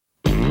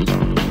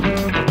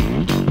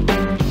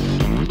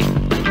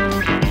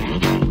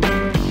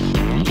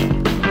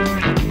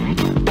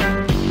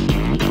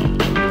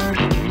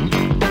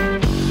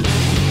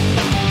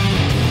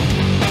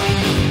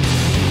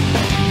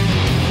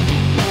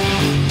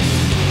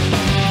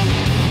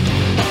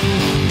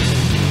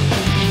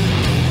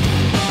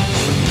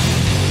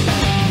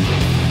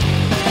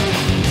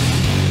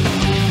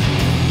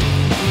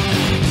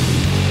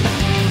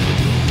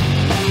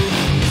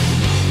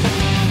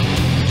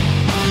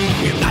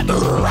What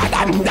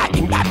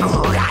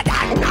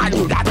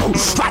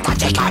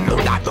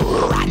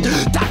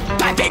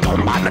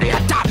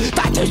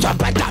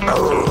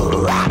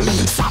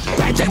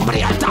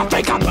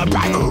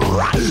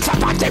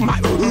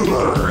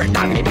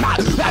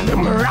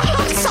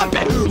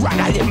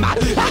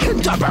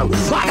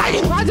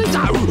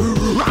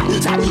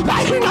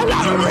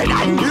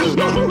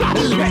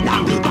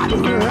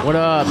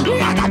up?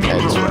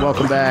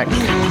 Welcome back.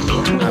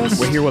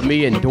 We're here with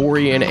me and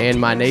Dorian and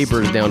my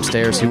neighbors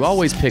downstairs who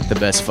always pick the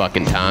best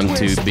fucking time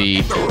to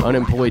be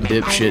unemployed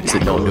dipshits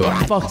that don't do a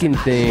fucking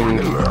thing.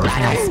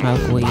 I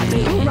smoke weed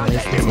and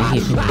listen to hippie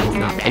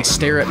music. And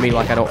stare at me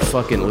like I don't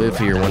fucking live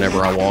here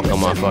whenever I walk on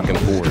my fucking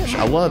porch.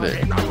 I love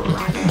it.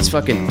 This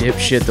fucking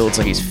dipshit that looks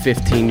like he's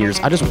 15 years.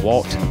 I just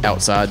walked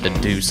outside to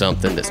do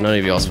something that's none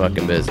of y'all's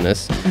fucking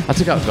business. I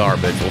took out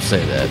garbage, we'll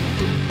say that.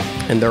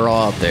 And they're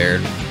all out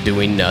there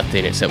doing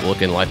nothing except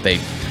looking like they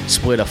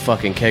split a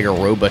fucking keg of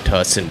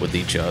Robitussin with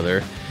each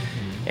other.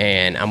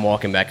 And I'm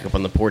walking back up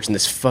on the porch, and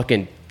this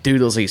fucking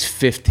dude looks like he's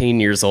 15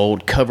 years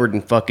old, covered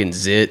in fucking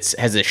zits,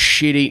 has a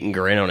shit-eating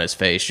grin on his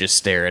face, just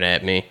staring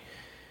at me.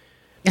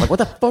 Like, what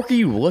the fuck are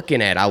you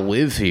looking at? I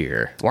live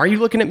here. Why are you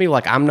looking at me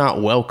like I'm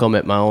not welcome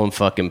at my own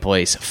fucking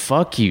place?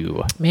 Fuck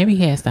you. Maybe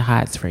he has the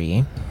hots for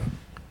you.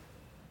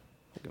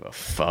 Give a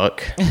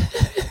fuck.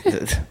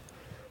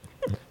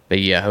 But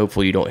yeah,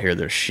 hopefully you don't hear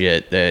their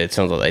shit. It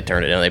sounds like they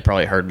turned it down. They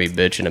probably heard me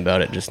bitching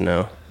about it just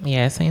now.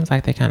 Yeah, it seems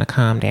like they kind of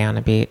calmed down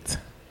a bit.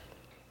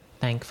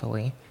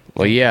 Thankfully.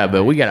 Well, yeah,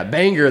 but we got a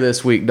banger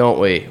this week, don't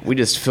we? We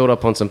just filled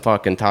up on some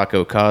fucking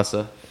Taco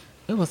Casa.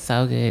 It was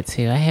so good,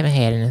 too. I haven't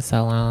had it in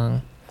so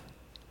long.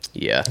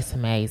 Yeah. It's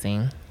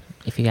amazing.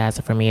 If you guys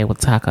are familiar with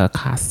Taco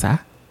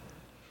Casa.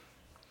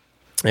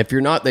 If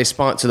you're not, they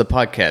sponsor the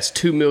podcast.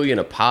 $2 million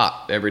a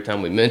pop every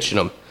time we mention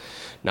them.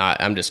 Nah,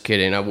 I'm just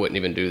kidding. I wouldn't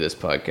even do this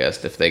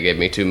podcast if they gave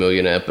me $2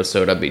 million an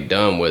episode. I'd be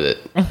done with it.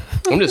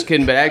 I'm just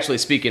kidding. But actually,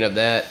 speaking of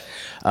that,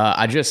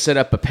 I just set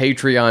up a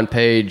Patreon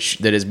page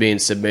that is being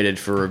submitted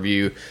for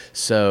review.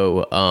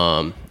 So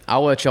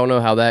I'll let y'all know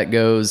how that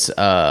goes.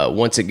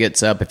 Once it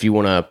gets up, if you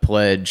want to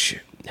pledge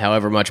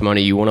however much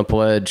money you want to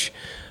pledge,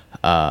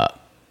 we're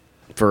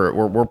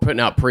putting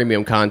out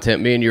premium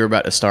content. Me and you are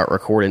about to start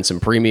recording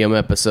some premium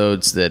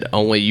episodes that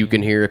only you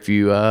can hear if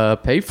you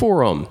pay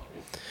for them.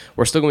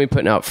 We're still going to be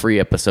putting out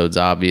free episodes,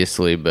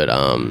 obviously, but,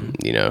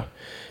 you know,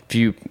 if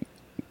you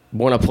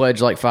want to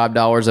pledge like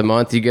 $5 a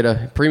month, you get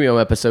a premium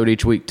episode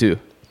each week, too.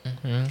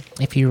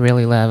 Mm-hmm. If you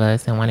really love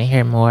us and want to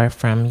hear more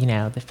from, you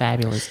know, the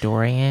fabulous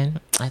Dorian,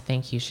 I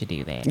think you should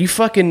do that. You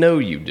fucking know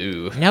you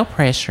do. No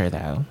pressure,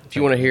 though. If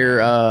you want to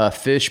hear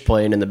Fish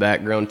playing in the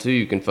background, too,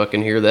 you can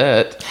fucking hear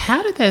that.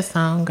 How did that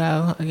song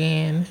go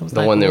again? It was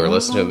the one they were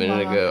listening to a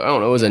minute ago. I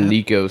don't know. It was a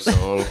Nico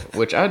song,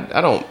 which I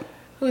don't...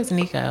 Who is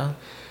Nico?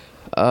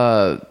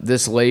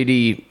 This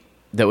lady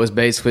that was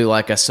basically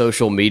like a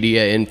social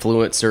media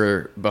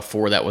influencer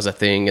before that was a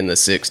thing in the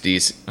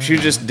 60s. She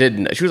just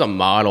didn't. She was a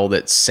model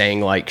that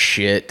sang like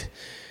shit,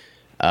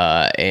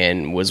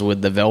 and was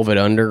with the Velvet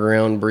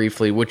Underground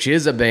briefly, which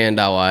is a band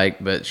I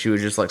like, but she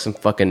was just like some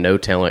fucking no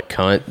talent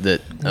cunt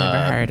that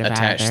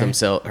attached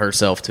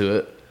herself to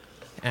it.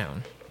 Oh.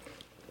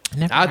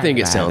 I think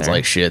it sounds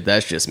like shit.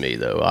 That's just me,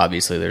 though.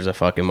 Obviously, there's a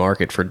fucking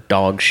market for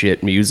dog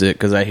shit music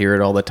because I hear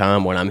it all the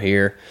time when I'm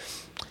here.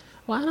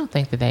 Well, I don't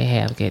think that they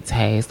have good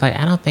taste. Like,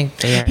 I don't think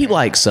they're... He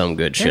likes some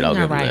good shit, I'll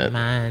give him that. They're in the right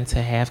mind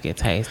to have good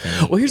taste.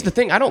 Well, here's the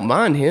thing. I don't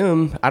mind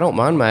him. I don't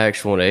mind my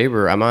actual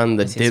neighbor. I mind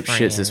the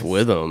dipshits that's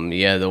with him.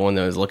 Yeah, the one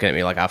that was looking at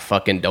me like I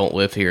fucking don't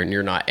live here and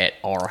you're not at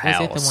our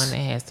house. Is it the one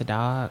that has the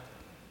dog?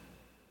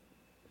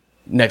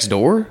 Next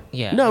door?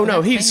 Yeah.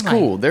 No, he's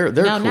cool. Like, they're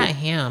no, cool. not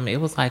him. It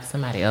was like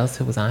somebody else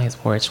who was on his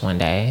porch one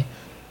day.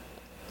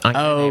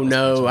 Oh,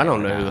 no. I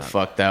don't know who the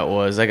fuck that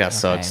was. That guy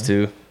sucks,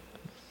 too.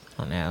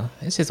 I don't know.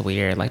 It's just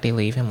weird. Like, they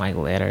leave him, like,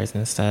 letters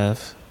and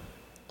stuff.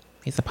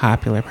 He's a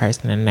popular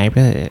person in the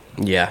neighborhood.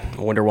 Yeah.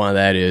 I wonder why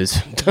that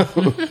is.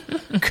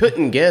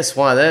 Couldn't guess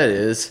why that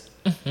is.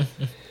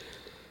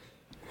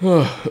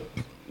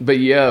 But,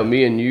 yeah,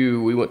 me and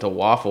you, we went to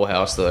Waffle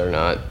House the other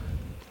night.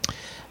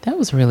 That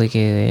was really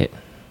good.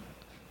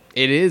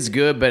 It is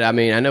good, but I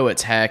mean, I know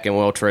it's hack and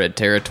well-treaded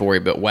territory,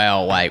 but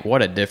wow, like,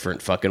 what a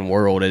different fucking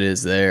world it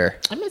is there.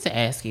 I meant to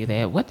ask you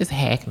that. What does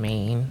hack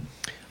mean?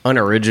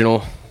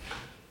 Unoriginal.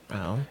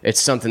 Oh. It's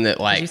something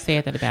that, like, you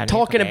said that about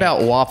talking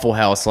about Waffle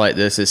House like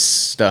this is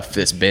stuff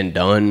that's been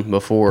done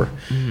before.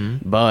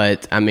 Mm-hmm.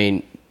 But, I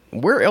mean,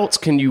 where else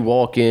can you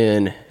walk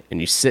in and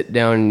you sit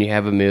down and you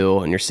have a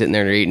meal and you're sitting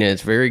there and you're eating it,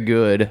 it's very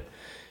good.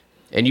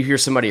 And you hear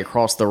somebody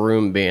across the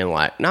room being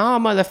like, "No,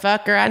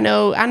 motherfucker, I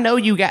know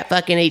you got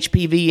fucking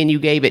HPV and you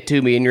gave it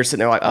to me." And you're sitting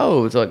there like,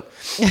 "Oh, it's like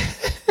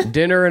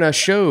dinner and a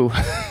show."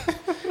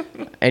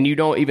 And you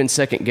don't even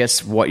second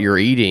guess what you're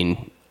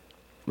eating.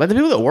 But the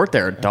people that work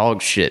there are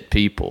dog shit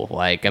people.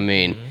 Like, I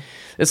mean,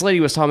 this lady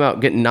was talking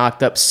about getting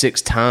knocked up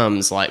 6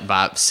 times, like,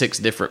 by 6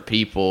 different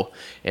people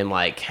and,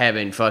 like,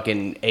 having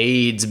fucking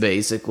AIDS,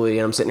 basically.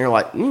 And I'm sitting there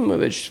like,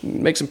 maybe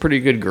make some pretty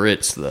good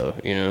grits, though,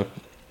 you know?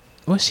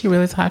 Was she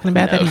really talking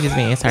about that? He just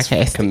being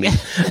sarcastic.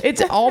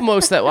 It's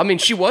almost that. I mean,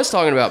 she was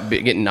talking about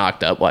getting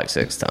knocked up like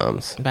 6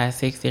 times. By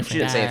 6 different She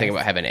didn't say guys. anything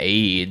about having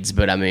AIDS,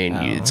 but I mean,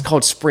 it's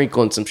called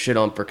sprinkling some shit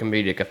on for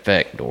comedic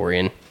effect,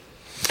 Dorian.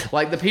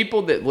 Like, the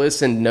people that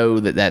listen know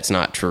that that's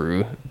not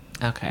true,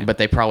 Okay. but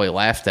they probably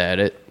laughed at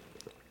it.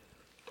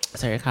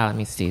 So you're calling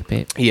me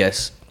stupid?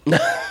 Yes.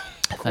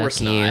 Of course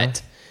you.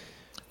 not.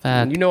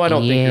 Fuck You know I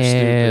don't think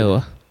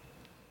you're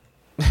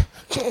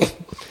stupid.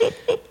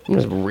 I'm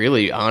just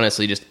really,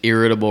 honestly, just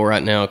irritable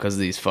right now because of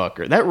these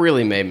fuckers. That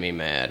really made me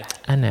mad.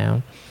 I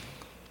know.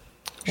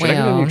 Should I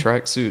get a new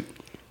tracksuit?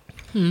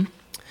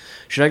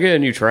 Should I get a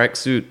new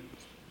tracksuit?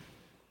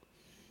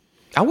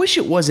 I wish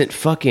it wasn't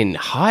fucking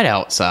hot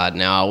outside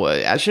now.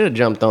 I should have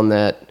jumped on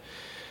that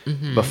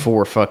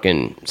before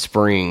fucking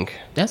spring.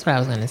 That's what I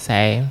was gonna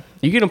say.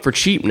 You get them for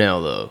cheap now,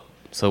 though.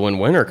 So when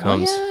winter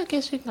comes, Well, yeah, I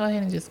guess you can go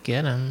ahead and just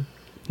get them.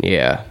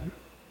 yeah.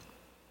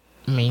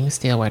 I mean, you can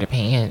still wear the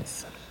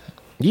pants.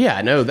 Yeah,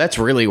 I know. That's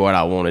really what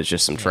I want is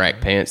just some track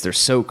pants. They're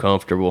so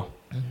comfortable.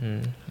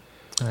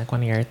 Like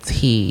one of your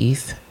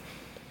tees.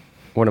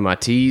 One of my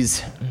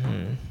tees.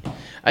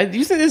 Do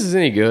you think this is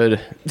any good?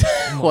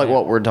 Like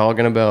what we're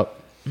talking about?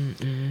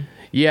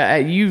 Yeah,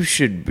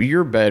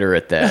 you're better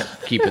at that,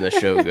 keeping the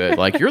show good.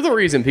 Like, you're the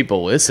reason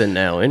people listen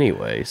now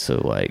anyway.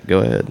 So, like, go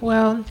ahead.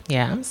 Well,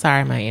 yeah, I'm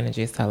sorry my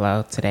energy is so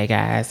low today,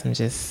 guys. I'm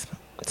just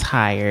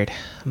tired.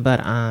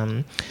 But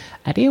I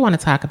did want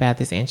to talk about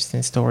this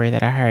interesting story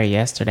that I heard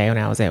yesterday when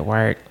I was at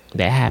work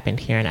that happened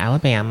here in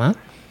Alabama.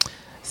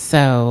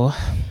 So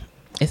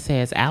it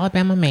says,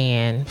 Alabama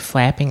man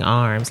flapping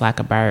arms like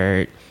a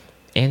bird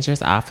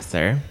injures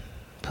officer,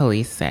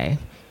 police say.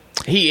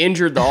 He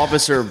injured the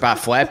officer by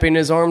flapping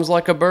his arms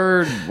like a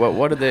bird?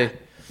 What did they...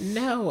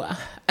 No.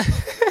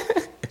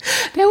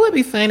 That would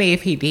be funny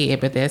if he did,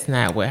 but that's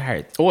not what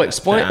hurt. Well,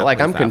 explain... the Like,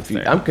 I'm police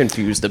confused. officer. I'm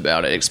confused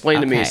about it.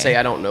 Explain to me. Okay. Say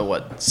I don't know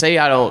what... Say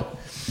I don't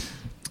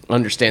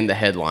understand the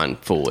headline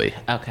fully.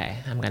 Okay,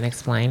 I'm going to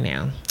explain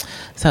now.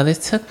 So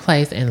this took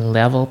place in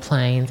Level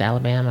Plains,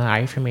 Alabama.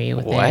 Are you familiar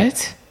with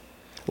that?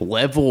 What?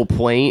 Level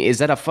plane? Is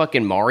that a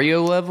fucking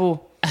Mario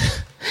level?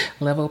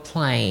 Level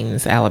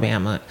Plains,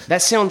 Alabama.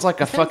 That sounds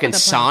like a fucking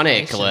Sounds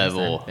like a Sonic PlayStation or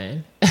level.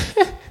 something.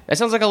 That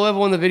sounds like a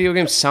level in the video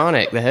game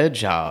Sonic the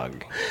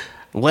Hedgehog.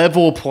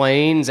 Level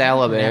Plains, Never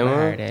Alabama.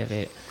 heard of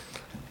it.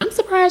 I'm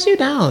surprised you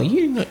don't.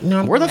 You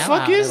know Where the know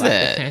fuck all is the, like,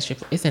 that? the country-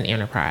 It's an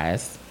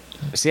Enterprise.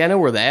 See, I know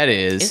where that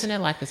is. Isn't it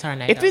like the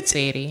Tornado If it's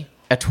City?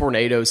 a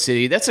tornado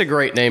city, that's a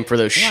great name for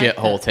those Like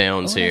shithole the-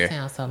 towns That here.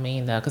 sounds so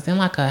mean though, because then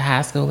like a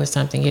high school or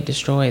something get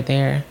destroyed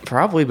there.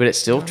 Probably, but it's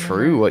still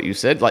true what you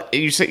said. Like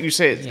you say,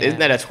 Yeah. isn't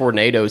that a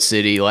tornado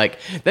city? Like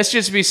that's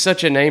just be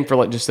such a name for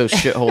like just those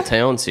shithole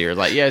towns here.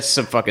 Like yeah, it's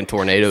some fucking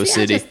tornado See,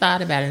 city. I just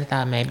thought about it and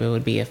thought maybe it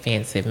would be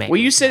offensive. Maybe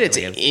Well, you said it's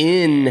not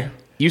really. in.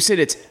 You said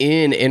it's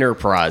in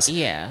Enterprise.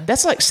 Yeah.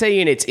 That's like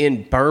saying it's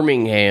in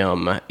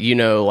Birmingham, you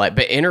know, like,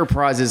 but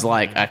Enterprise is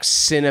like a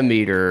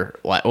centimeter,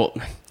 like, well,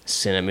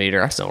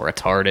 centimeter, I sound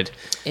retarded.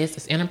 Is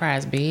this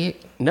Enterprise big?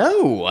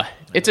 No,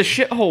 it's a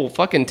shithole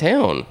fucking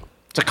town.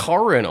 It's a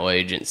car rental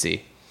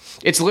agency.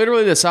 It's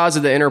literally the size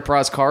of the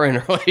Enterprise car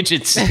rental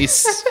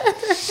agencies.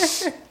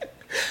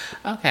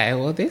 Okay,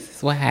 well, this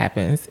is what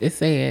happens. It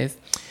says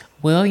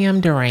William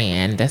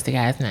Duran, that's the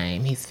guy's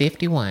name. He's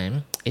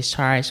 51, is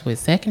charged with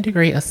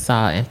second-degree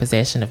assault and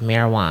possession of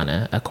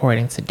marijuana,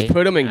 according to Dade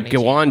Put them in County Chief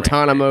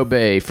Guantanamo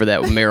Bay for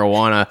that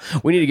marijuana.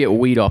 We need to get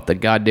weed off the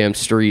goddamn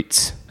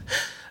streets.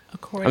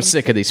 According I'm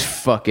sick of these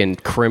fucking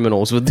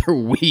criminals with their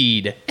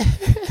weed.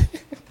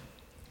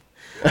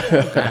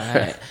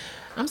 God.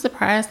 I'm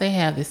surprised they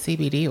have the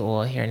CBD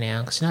oil here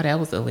now, because you know that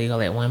was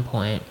illegal at one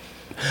point.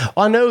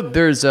 I know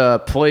there's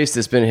a place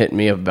that's been hitting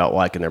me up about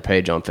liking their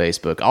page on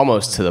Facebook,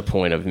 almost to the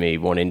point of me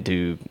wanting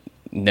to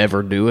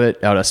never do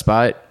it out of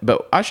spite.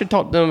 But I should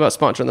talk to them about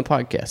sponsoring the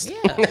podcast.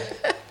 Yeah.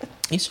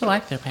 You should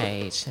like their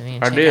page and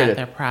then I check did. out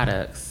their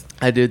products.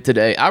 I did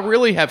today. I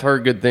really have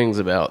heard good things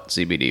about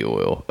CBD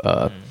oil.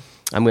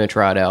 I'm going to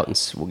try it out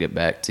and we'll get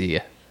back to you.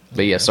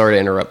 But yeah, sorry to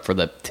interrupt for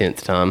the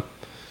 10th time.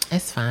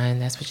 It's fine.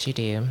 That's what you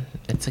do.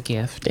 It's a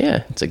gift.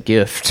 Yeah, it's a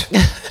gift.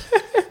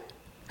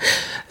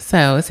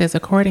 So it says,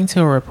 according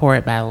to a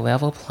report by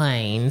Level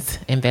Plains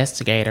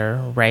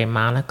investigator Ray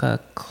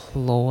Monica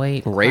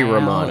Cloyd, Ray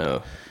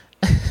Romano.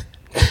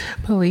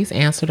 police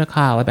answered a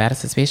call about a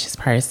suspicious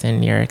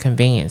person near a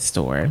convenience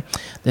store.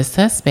 The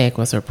suspect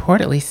was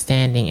reportedly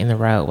standing in the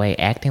roadway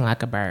acting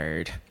like a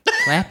bird,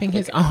 flapping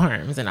his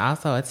arms, and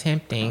also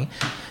attempting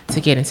to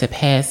get into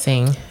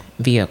passing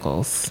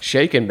vehicles.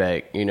 Shake and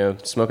bake, you know,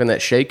 smoking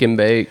that shake and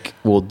bake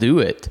will do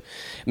it.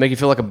 Make you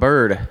feel like a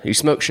bird. You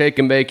smoke shake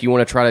and bake, you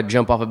want to try to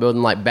jump off a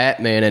building like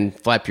Batman and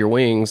flap your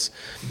wings.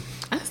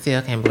 I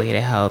still can't believe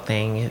that whole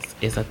thing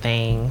is a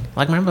thing.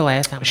 Like, remember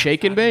last time I was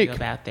Shake and talking to you bake?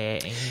 about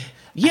that? And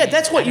Yeah,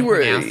 that's what you were.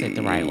 Pronounce it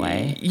the right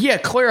way. Yeah,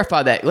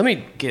 clarify that.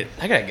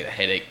 I gotta get a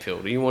headache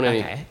pill. Do you want any?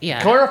 Okay,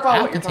 yeah, Clarify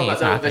I'll what you're talking continue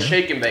about. The talking.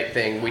 shake and bake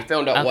thing. We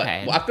found out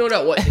Okay. what. I found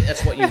out what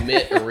that's what you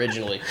meant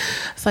originally.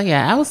 So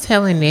yeah, I was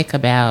telling Nick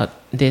about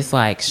this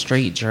like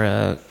street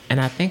drug, and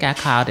I think I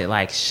called it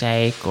like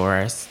shake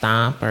or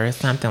stomp or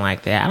something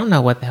like that. I don't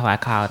know what the hell I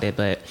called it,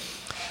 but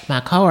my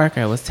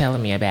coworker was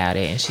telling me about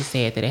it, and she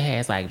said that it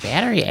has like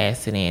battery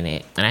acid in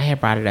it. And I had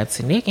brought it up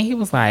to Nick, and he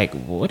was like,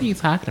 "What are you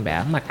talking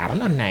about?" I'm like, "I don't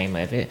know the name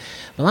of it."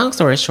 But long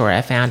story short,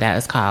 I found out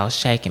it's called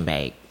shake and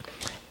bake.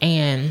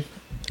 And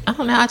I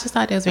don't know, I just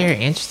thought that was very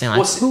interesting.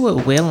 Like, who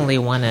would willingly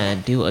want to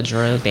do a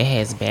drug that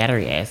has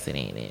battery acid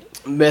in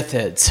it? Meth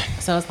heads.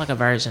 So it's like a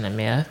version of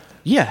meth.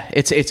 Yeah,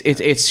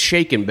 it's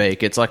shake and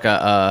bake. It's like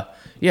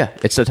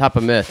it's a type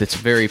of meth. It's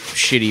very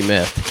shitty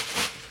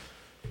meth.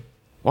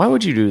 Why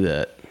would you do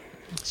that?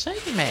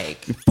 Shake and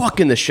bake. You're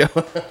fucking the show.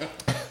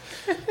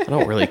 I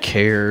don't really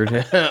care.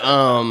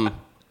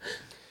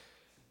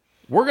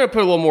 We're going to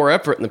put a little more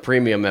effort in the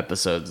premium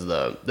episodes,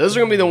 though. Those are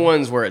going to be the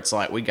ones where it's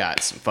like, we got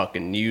some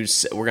fucking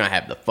news. We're going to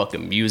have the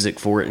fucking music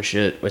for it and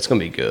shit. It's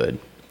going to be good.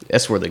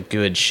 That's where the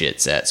good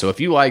shit's at. So if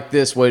you like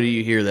this, wait till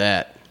you hear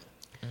that.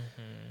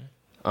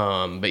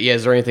 But yeah,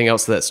 is there anything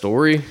else to that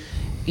story?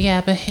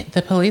 Yeah, but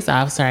the police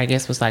officer, I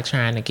guess, was like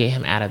trying to get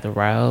him out of the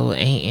road,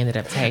 and he ended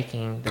up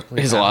taking the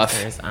police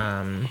officer's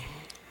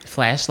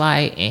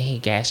flashlight, and he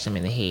gashed him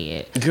in the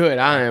head. Good.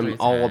 I am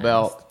all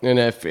about, and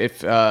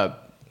if you're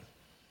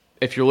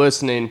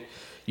listening,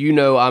 you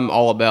know I'm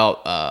all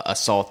about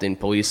assaulting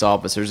police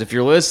officers. If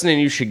you're listening,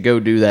 you should go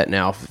do that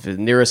now. If the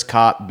nearest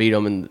cop, beat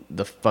him in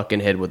the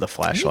fucking head with a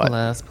flashlight. He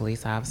loves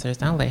police officers.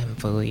 Don't let him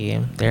fool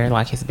you. They're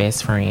like his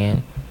best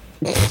friend.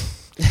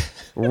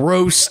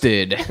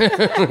 Roasted.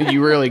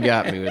 You really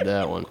got me with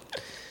that one.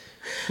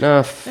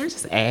 No, they're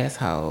just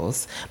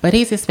assholes. But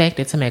he's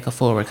expected to make a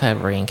full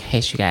recovery, in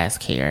case you guys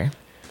care.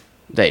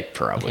 They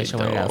probably don't.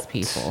 One of those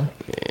people.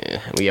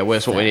 Yeah,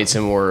 that's what we need,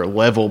 some more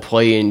level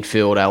playing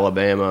field,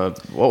 Alabama.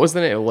 What was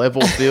the name?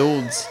 Level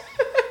Fields?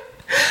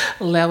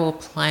 Level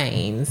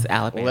Plains,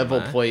 Alabama.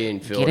 Level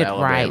playing field, Get it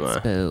Alabama.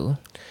 Right, Spoo.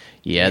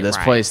 Yeah, this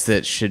place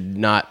that should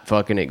not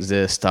fucking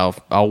exist.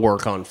 I'll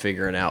work on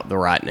figuring out the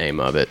right name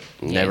of it.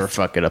 Yes. Never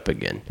fuck it up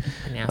again.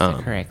 Pronounce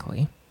it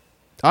correctly.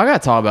 I gotta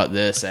talk about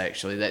this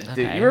actually. Dude,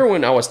 you remember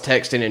when I was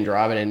texting and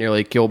driving and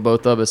nearly killed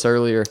both of us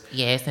earlier?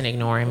 Yes, and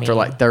ignoring me for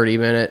like 30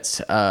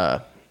 minutes.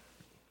 Well,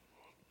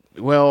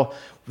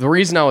 the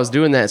reason I was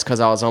doing that is because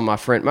I was on my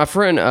friend,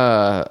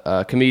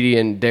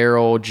 comedian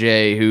Daryl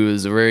J, who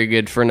is a very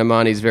good friend of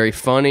mine. He's very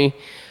funny.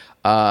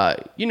 He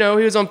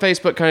was on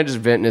Facebook kind of just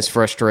venting his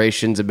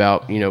frustrations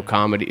about,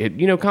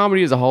 comedy.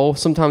 Comedy as a whole.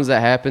 Sometimes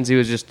that happens. He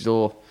was just a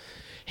little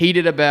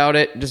heated about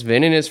it, just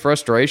venting his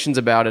frustrations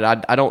about it.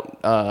 I don't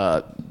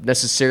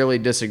necessarily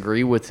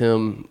disagree with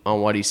him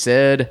on what he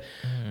said.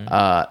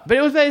 But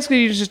it was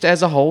basically just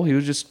as a whole, he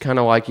was just kind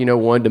of like,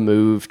 wanted to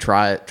move,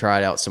 try it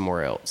out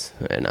somewhere else.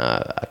 And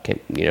I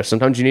can't,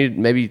 sometimes you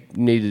need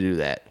to do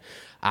that.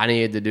 I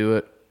needed to do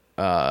it.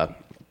 The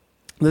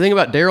thing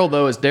about Daryl,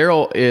 though, is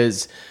Daryl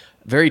is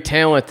very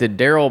talented.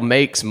 Daryl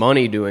makes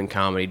money doing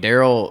comedy.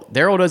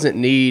 Daryl doesn't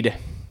need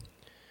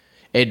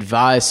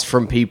advice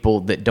from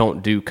people that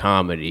don't do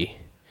comedy.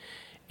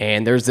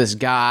 And there's this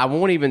guy, I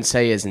won't even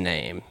say his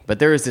name, but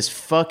there is this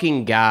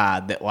fucking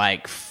guy that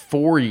like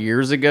 4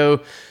 years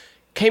ago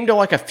came to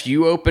like a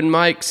few open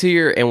mics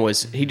here and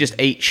he just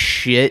ate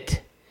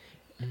shit.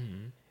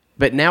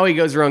 But now he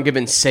goes around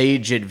giving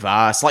sage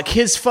advice. Like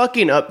his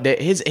fucking update,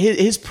 his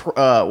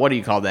what do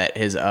you call that?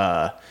 His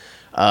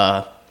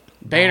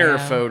banner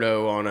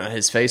photo on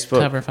his Facebook.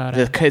 Cover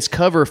photo. His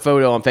cover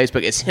photo on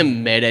Facebook is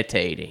him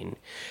meditating.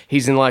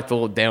 He's in like the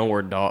little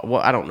downward dog.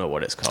 Well, I don't know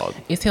what it's called.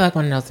 Is he like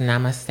one of those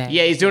namaste?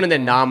 Yeah, he's doing the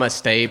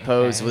namaste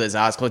pose with his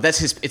eyes closed.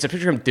 It's a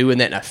picture of him doing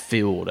that in a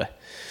field.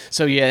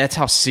 So yeah, that's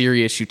how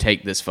serious you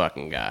take this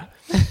fucking guy.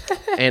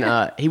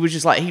 And he was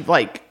just like,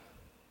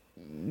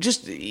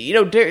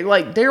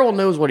 Daryl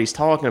knows what he's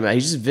talking about.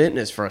 He's just venting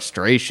his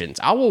frustrations.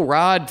 I will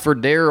ride for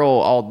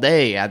Daryl all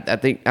day. I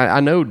think I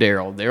know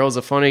Daryl. Daryl's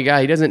a funny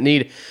guy. He doesn't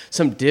need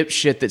some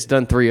dipshit that's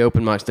done 3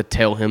 open mics to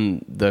tell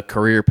him the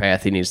career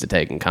path he needs to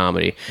take in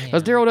comedy.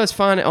 Because Daryl does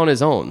fine on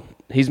his own.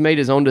 He's made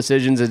his own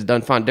decisions. Has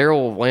done fine.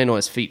 Daryl will land on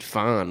his feet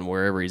fine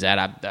wherever he's at.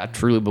 I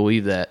truly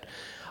believe that.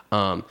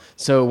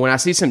 So when I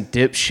see some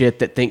dipshit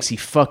that thinks he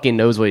fucking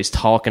knows what he's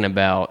talking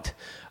about,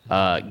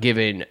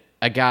 giving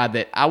a guy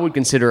that I would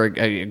consider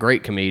a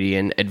great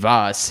comedian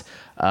advice,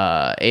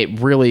 it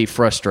really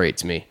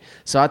frustrates me.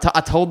 So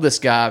I told this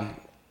guy,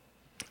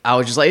 I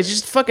was just like, it's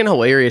just fucking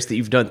hilarious that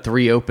you've done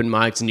 3 open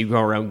mics and you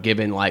go around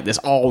giving like this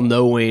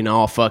all-knowing,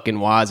 all fucking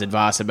wise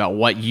advice about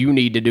what you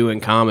need to do in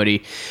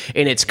comedy.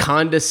 And it's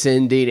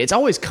condescending. It's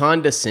always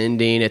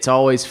condescending. It's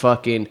always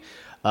fucking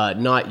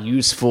not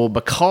useful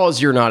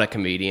because you're not a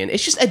comedian.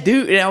 It's just a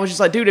dude. And I was just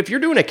like, dude, if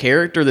you're doing a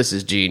character, this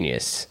is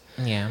genius.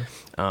 Yeah.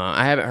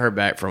 I haven't heard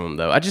back from him,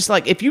 though. I just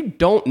like, if you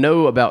don't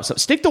know about something,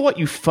 stick to what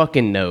you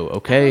fucking know,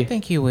 okay? I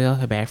think you will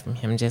hear back from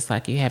him, just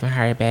like you haven't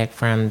heard back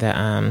from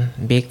the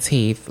Big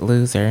Teeth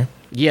loser.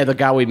 Yeah, the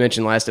guy we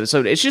mentioned last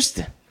episode. It's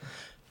just,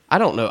 I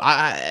don't know.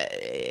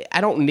 I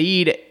don't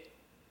need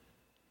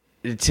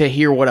to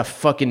hear what a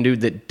fucking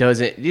dude that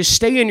doesn't, just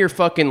stay in your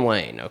fucking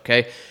lane,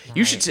 okay? Right.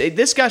 You should say,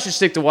 this guy should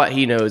stick to what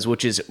he knows,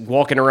 which is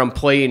walking around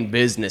playing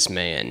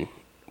businessman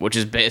which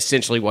is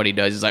essentially what he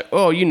does. He's like,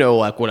 oh, you know,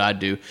 like what I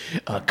do.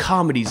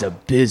 Comedy's a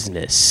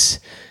business.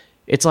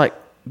 It's like,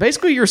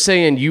 basically you're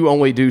saying you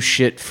only do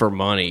shit for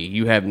money.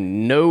 You have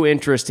no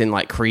interest in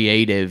like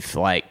creative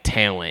like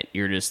talent.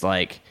 You're just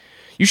like,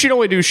 you should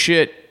only do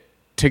shit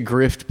to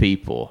grift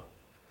people,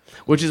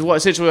 which is what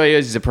essentially what he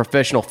is. He's a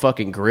professional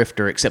fucking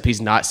grifter, except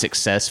he's not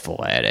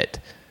successful at it.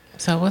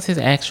 So what's his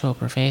actual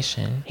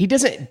profession? He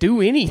doesn't do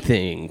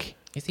anything.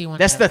 Is he one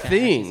That's of the those guys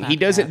thing. you He talk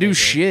doesn't about do that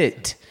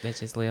shit. That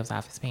just lives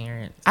off his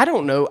parents. I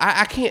don't know.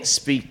 I can't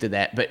speak to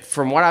that, but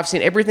from what I've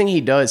seen, everything he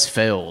does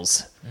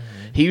fails.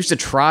 He used to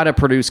try to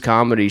produce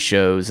comedy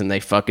shows, and they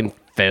fucking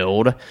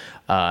failed.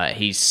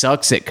 He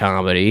sucks at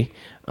comedy.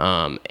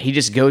 He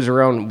just goes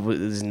around with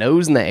his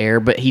nose in the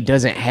air, but he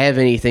doesn't have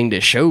anything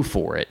to show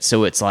for it.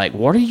 So it's like,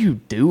 what are you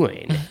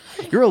doing?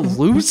 You're a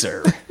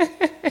loser.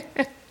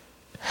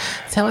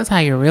 Tell us how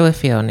you really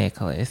feel,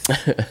 Nicholas.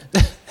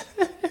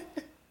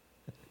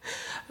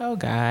 Oh,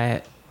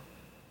 God.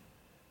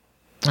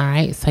 All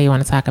right, so you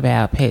want to talk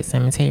about Pet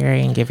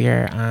Sematary and give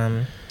your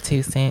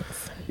 2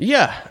 cents?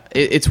 Yeah,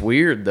 it's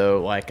weird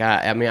though. Like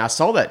I mean, I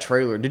saw that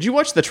trailer. Did you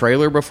watch the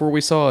trailer before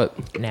we saw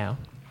it? No.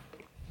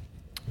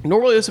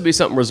 Normally, this would be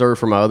something reserved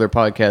for my other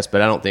podcast,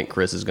 but I don't think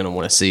Chris is going to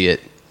want to see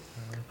it.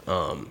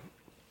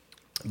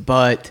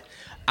 But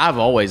I've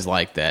always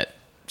liked that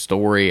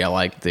story. I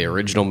liked the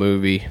original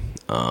movie.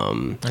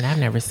 And I've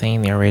never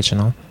seen the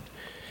original.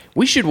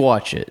 We should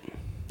watch it.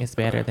 It's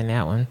better than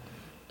that one.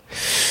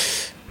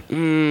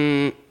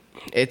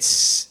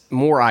 It's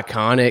more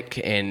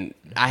iconic, and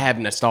I have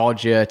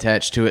nostalgia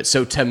attached to it.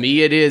 So to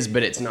me, it is,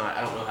 but it's not.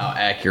 I don't know how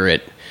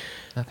accurate.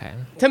 Okay.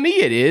 To me,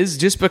 it is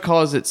just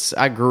because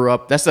I grew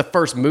up. That's the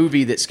first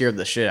movie that scared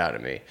the shit out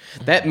of me.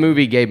 That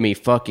movie gave me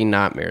fucking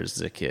nightmares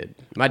as a kid.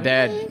 My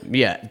dad,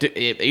 yeah,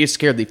 it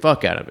scared the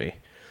fuck out of me.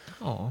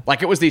 Oh.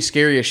 Like, it was the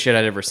scariest shit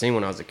I'd ever seen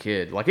when I was a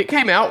kid. Like, it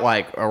came out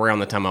like around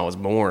the time I was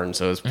born,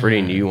 so it was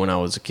pretty new when I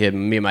was a kid.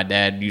 Me and my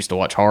dad used to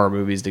watch horror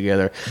movies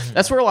together.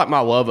 That's where like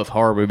my love of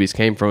horror movies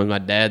came from. My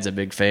dad's a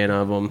big fan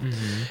of them,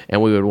 and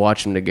we would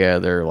watch them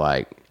together.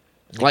 Like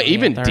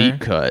even deep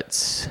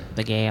cuts.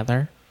 The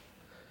Gather.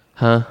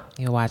 Huh?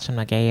 You watch them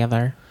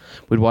together.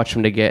 We'd watch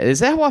them together.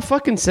 Is that how I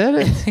fucking said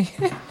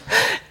it?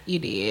 You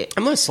did.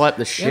 I'm gonna slap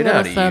the shit Your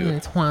out little of you.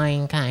 southern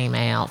twang came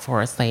out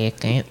for a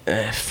second.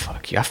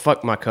 Fuck you. I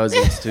fucked my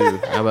cousins too.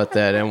 How about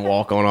that? And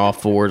walk on all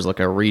fours like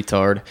a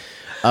retard.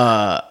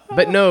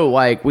 But no,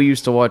 like we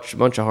used to watch a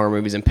bunch of horror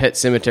movies, and Pet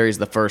Sematary is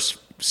the first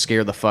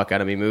scare the fuck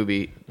out of me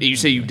movie. You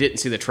say you didn't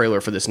see the trailer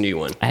for this new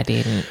one. I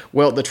didn't.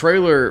 Well, the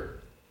trailer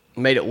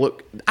made it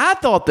look. I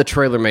thought the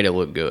trailer made it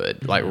look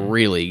good, like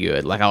really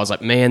good. Like I was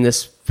like, man,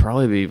 this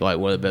probably be like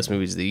one of the best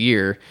movies of the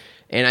year.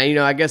 And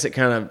I guess it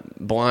kind of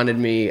blinded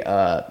me.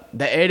 The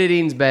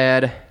editing's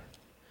bad.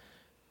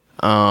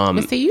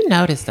 But see, you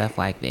notice stuff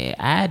like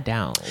that. I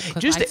don't.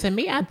 Just like, to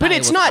me, I thought but it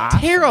it's was not awesome.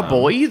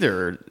 terrible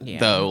either, Yeah.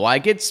 though.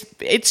 Like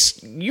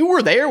it's you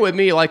were there with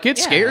me. Like it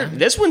Yeah. scared.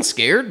 This one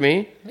scared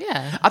me.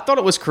 Yeah. I thought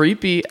it was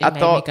creepy. It I made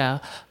thought, me go,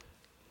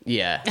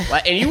 yeah.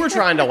 Like, and you were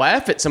trying to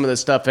laugh at some of the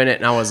stuff in it,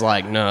 and I was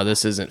like, no,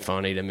 this isn't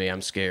funny to me.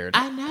 I'm scared.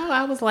 I know,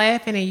 I was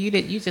laughing, and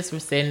you just were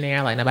sitting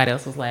there like nobody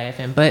else was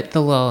laughing. But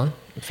the little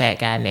fat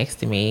guy next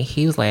to me,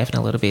 he was laughing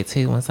a little bit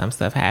too when some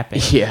stuff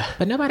happened. Yeah.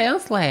 But nobody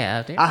else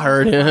laughed. I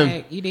heard Everybody was him.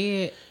 like, you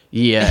did?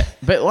 Yeah,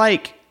 but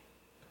like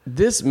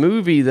this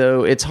movie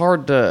though, it's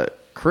hard to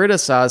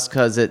criticize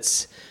because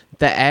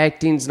the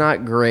acting's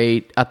not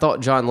great. I thought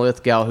John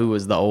Lithgow, who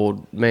was the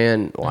old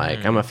man,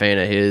 like I'm a fan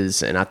of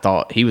his, and I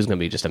thought he was going to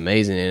be just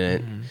amazing in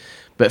it.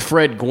 But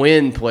Fred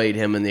Gwynn played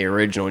him in the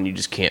original, and you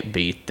just can't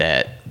beat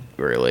that.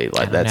 Really,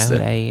 like I don't that's know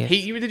the. who that is.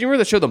 Did you remember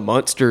the show The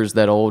Monsters?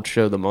 That old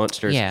show, The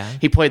Monsters. Yeah.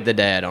 He played the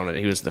dad on it.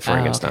 He was the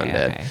Frankenstein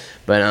dad. okay.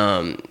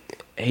 But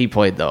he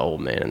played the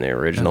old man in the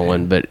original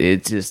one. But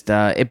it's just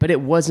but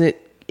it wasn't.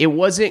 It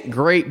wasn't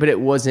great, but it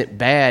wasn't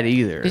bad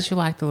either. Did you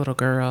like the little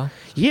girl?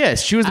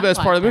 Yes, she was the I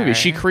best part of the liked movie.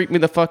 her. She creeped me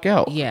the fuck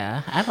out.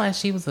 Yeah, I thought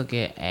she was a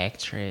good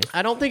actress.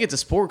 I don't think it's a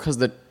sport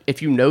because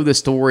if you know the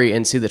story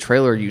and see the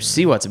trailer, you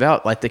see what it's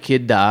about. Like the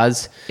kid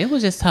dies. It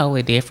was just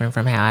totally different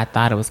from how I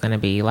thought it was going to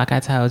be. Like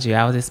I told you,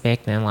 I was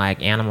expecting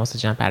like animals to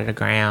jump out of the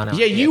ground. And,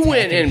 Yeah, like, you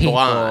went attacking in people.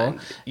 blind.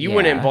 You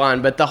went in Yeah.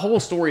 blind, but the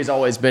whole story's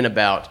always been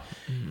about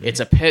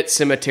it's a pet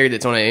cemetery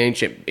that's on an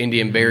ancient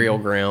Indian burial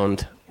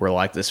ground where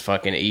like this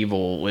fucking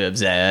evil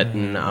lives at,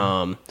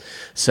 and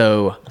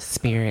so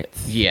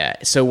Spirits. yeah.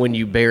 So when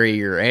you bury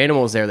your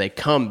animals there, they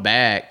come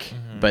back,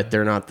 but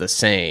they're not the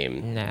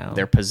same. No.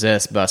 They're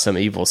possessed by some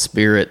evil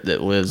spirit that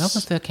What was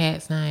lives. the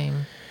cat's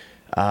name?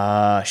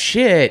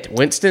 Shit,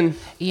 Winston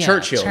Yeah,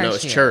 Churchill. No,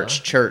 it's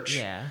Churchill. Church.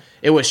 Yeah.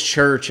 It was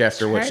Church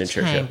after Winston Church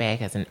Churchill. came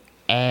back as an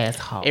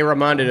asshole. It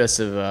reminded us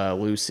of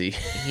Lucy.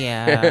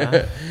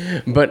 Yeah.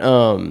 But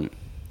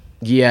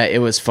yeah, it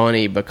was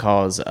funny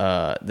because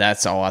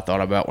that's all I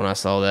thought about when I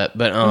saw that.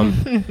 But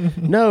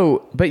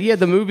no, but yeah,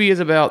 the movie is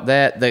about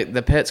that.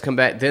 The pets come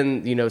back,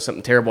 then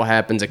something terrible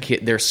happens. A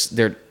kid,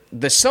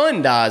 the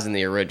son dies in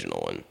the original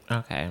one.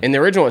 Okay. In the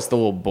original, it's the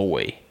little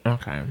boy.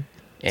 Okay.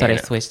 So they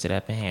And- switched it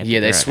up and had Yeah,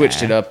 the they girl switched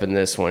die. it up in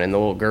this one, and the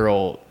little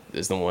girl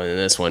is the one in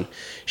this one.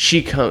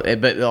 She come,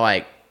 but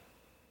like,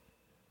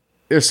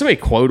 there's so many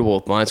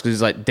quotable lines because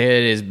he's like,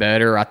 "Dead is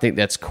better." I think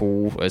that's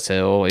cool as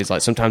hell. He's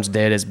like, "Sometimes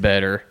dead is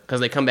better,"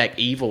 because they come back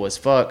evil as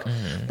fuck.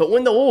 But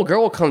when the little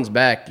girl comes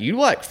back, you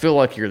like feel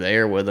like you're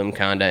there with them,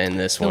 kind of in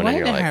this The one. way And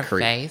you're that like, her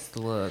face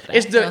looked,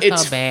 it's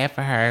so bad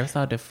for her. It's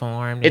so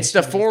deformed. It's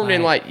deformed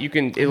and like you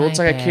can. It looks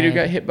like a kid who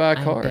got hit by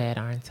a car. I'm bad,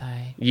 aren't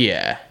I?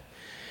 Yeah,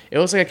 it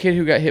looks like a kid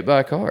who got hit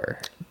by a car.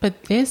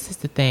 But this is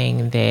the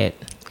thing that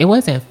it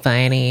wasn't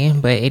funny,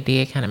 but it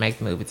did kind of make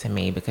the movie to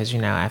me because,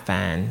 you know, I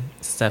find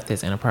stuff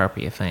that's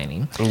inappropriate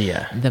funny.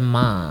 Yeah. The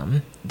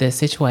mom, the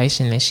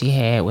situation that she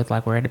had with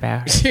like worried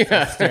about her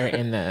sister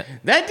in the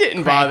that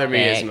didn't bother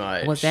me as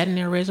much. Was that in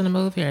the original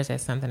movie or is that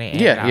something they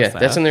added Yeah, also?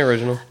 that's in the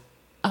original.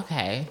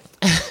 Okay.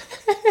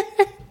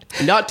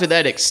 Not to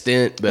that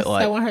extent, but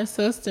like. So when her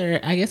sister,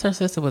 I guess her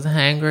sister was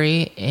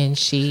hungry and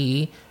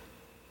she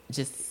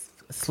just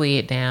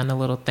slid down the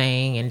little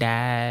thing and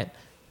died.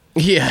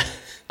 Yeah.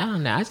 I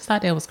don't know. I just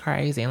thought that was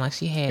crazy. And like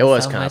she had It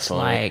was so kinda much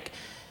funny. like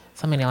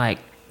so many like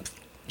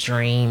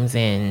dreams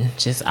and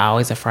just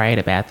always afraid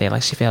about that.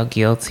 Like she felt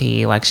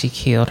guilty, like she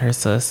killed her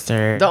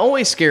sister. The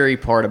only scary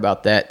part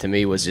about that to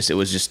me was it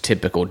was just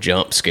typical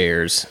jump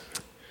scares.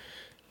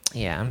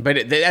 Yeah.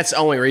 But that's the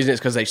only reason. It's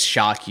because they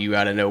shock you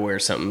out of nowhere.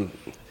 Something.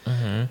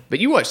 But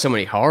you watch so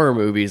many horror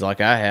movies like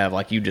I have,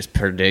 like you just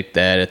predict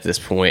that at this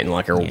point, and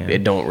like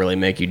it don't really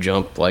make you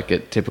jump like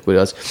it typically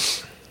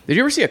does. Did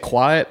you ever see A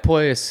Quiet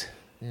Place?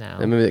 No.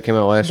 That movie that came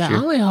out last The year.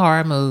 only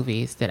horror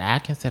movies that I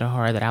consider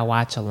horror that I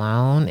watch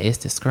alone is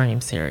the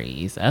Scream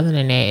series. Other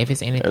than that, if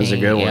it's Those are anything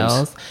good ones.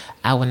 else,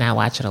 I would not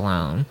watch it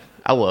alone.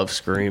 I love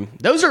Scream.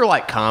 Those are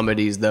like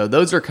comedies, though.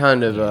 Those are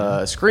kind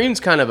of Scream's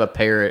kind of a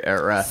parrot.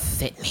 Or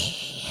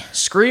Sydney.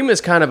 Scream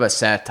is kind of a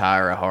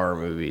satire of horror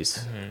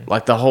movies.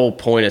 Like the whole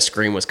point of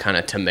Scream was kind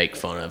of to make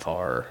fun of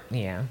horror.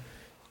 Yeah.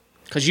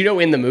 Because you know,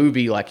 in the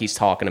movie, like he's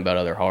talking about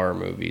other horror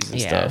movies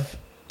and stuff.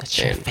 What's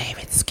your And-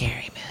 favorite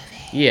scary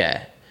movie?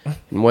 Yeah.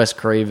 And Wes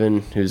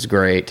Craven, who's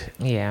great.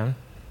 Yeah.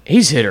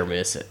 He's hit or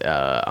miss,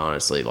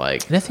 honestly.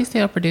 Like, Does he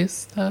still produce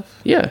stuff?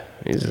 yeah.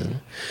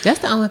 That's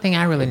the only thing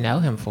I really know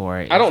him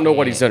for. I don't know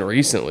what he's done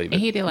recently. But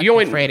And he did like you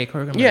the Freddy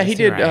Krueger Yeah, movies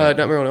he too, did right?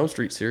 Nightmare on Elm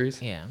Street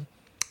series. Yeah.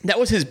 That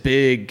was his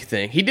big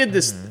thing. He did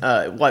this,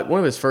 like, one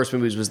of his first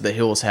movies was The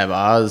Hills Have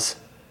Eyes.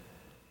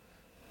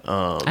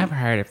 I've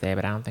heard of that,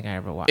 but I don't think I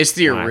ever watched. It's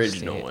the watched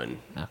original it. one.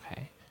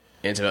 Okay.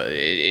 And so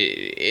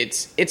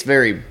it's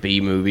very B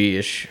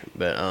movie-ish,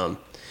 but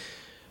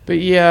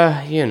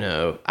yeah, you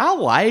know, I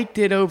liked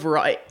it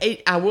overall.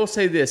 I will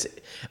say this: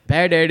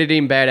 bad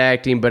editing, bad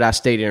acting, but I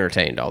stayed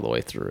entertained all the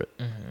way through it.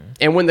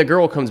 And when the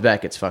girl comes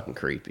back, it's fucking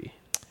creepy.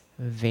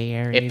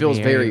 It feels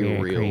very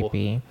real.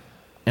 creepy.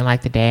 And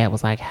like the dad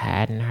was like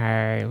hiding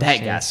her. It was That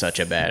just- guy's such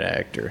a bad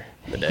actor.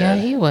 The dad. Yeah,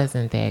 he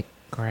wasn't that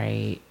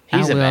great.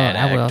 He's a bad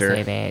I will actor.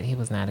 say that he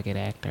was not a good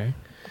actor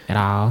at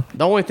all.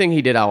 The only thing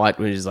he did I liked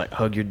was he's like,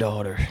 hug your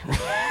daughter.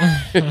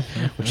 When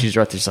she's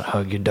right there, she's like,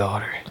 hug your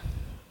daughter.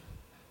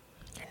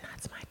 You're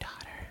not my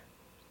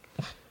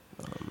daughter.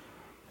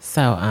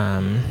 So,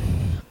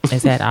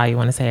 is that all you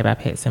want to say about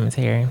Pet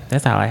Cemetery?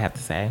 That's all I have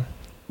to say.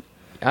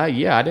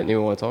 Yeah, I didn't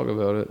even want to talk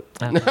about it.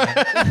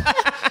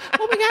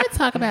 Well, we got to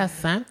talk about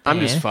something. I'm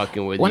just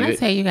fucking with When you. I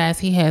tell you guys,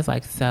 he has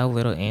like so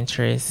little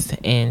interest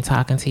in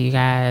talking to you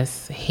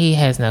guys. He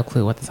has no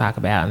clue what to talk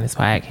about in this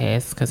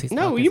podcast because he's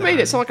No, focused you made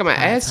it on sound like I'm an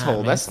Quiet asshole.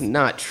 Thomas. That's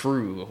not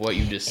true, what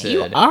you just said.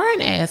 You are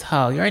an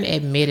asshole. You're an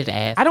admitted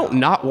asshole. I don't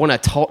not want to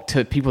talk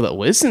to people that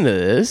listen to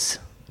this.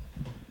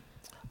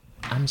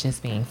 I'm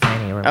just being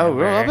funny. Remember? Oh,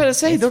 well, I'm about to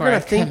say, It's they're for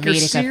going to think you're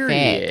comedic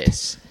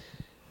serious.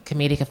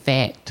 Comedic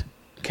effect.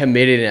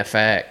 Committed a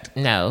fact.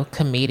 No,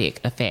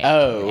 comedic effect.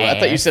 Oh, I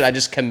thought you Ass. said I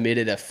just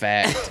committed a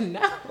fact. No.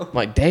 I'm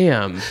like,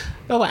 damn.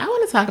 But what I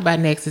want to talk about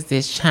next is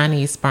this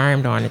Chinese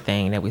sperm donor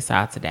thing that we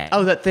saw today.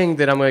 Oh, that thing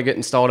that I'm going to get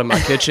installed in my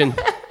kitchen.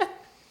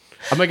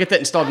 I'm going to get that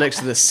installed next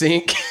to the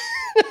sink.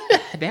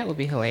 That would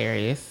be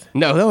hilarious.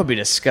 No, that would be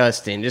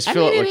disgusting. Just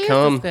feel I mean, it would is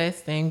come.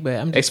 disgusting, but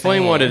I'm just Explain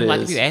saying, what it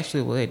like is. if you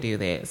actually would do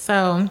that.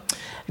 So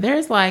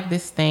there's like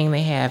this thing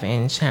they have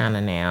in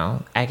China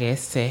now, I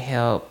guess, to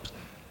help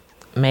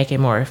make it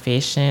more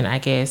efficient, I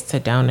guess, to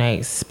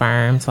donate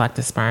sperm to like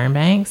the sperm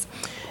banks.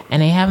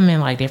 And they have them in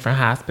like different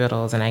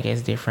hospitals and I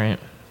guess different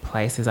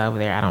places over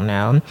there. I don't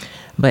know.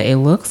 But it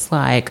looks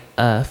like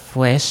a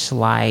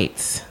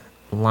fleshlight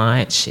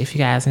launch, if you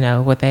guys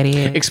know what that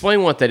is.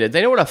 Explain what that is.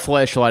 They know what a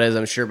fleshlight is,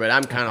 I'm sure, but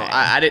I'm kind of,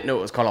 I didn't know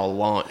it was called a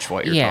launch,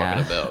 what you're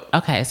talking about.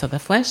 Okay, so the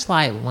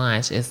fleshlight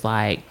launch is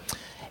like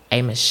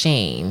a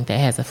machine that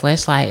has a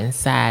fleshlight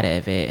inside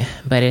of it,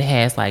 but it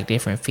has like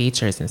different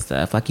features and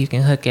stuff. Like you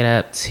can hook it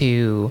up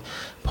to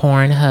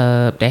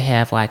Pornhub. They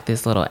have like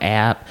this little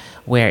app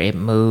where it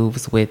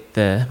moves with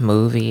the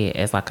movie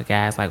as like a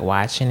guy's like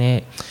watching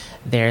it.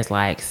 There's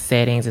like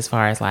settings as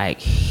far as like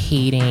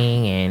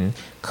heating and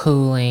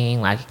cooling.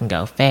 Like it can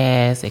go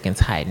fast, it can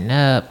tighten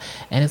up,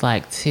 and it's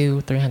like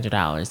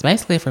 $200-$300.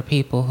 Basically for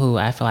people who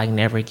I feel like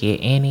never get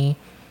any.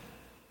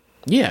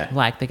 Yeah.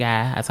 Like the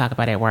guy I talk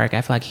about at work,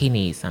 I feel like he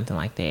needs something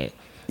like that.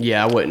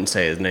 Yeah, I wouldn't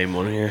say his name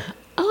on here.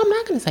 Oh, I'm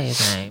not gonna say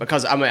his name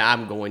because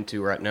I'm going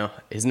to right now.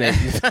 His name.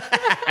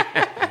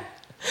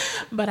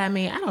 but I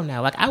mean, I don't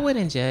know. Like, I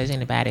wouldn't judge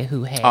anybody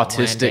who had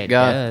Autistic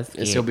guy. Does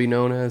Is he'll be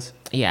known as?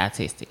 Yeah,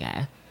 autistic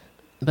guy.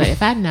 But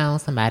if I know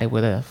somebody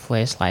with a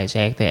fleshlight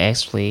jack that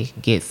actually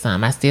gets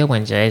some, I still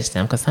wouldn't judge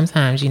them because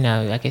sometimes,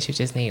 I guess you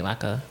just need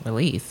like a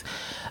release.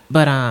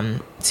 But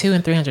 $200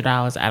 and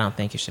 $300, I don't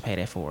think you should pay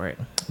that for it.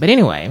 But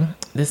anyway,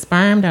 the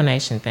sperm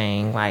donation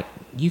thing, like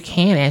you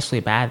can actually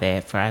buy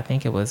that for I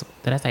think it was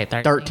did I say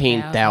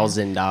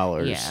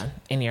 $13,000? Yeah,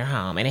 in your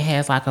home, and it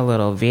has like a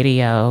little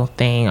video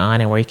thing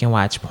on it where you can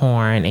watch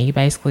porn, and you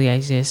basically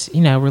just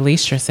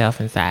release yourself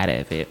inside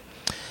of it.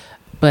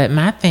 But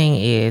my thing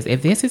is,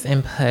 if this is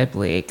in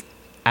public,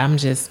 I'm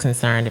just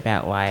concerned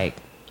about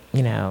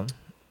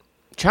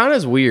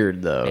China's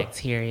weird though.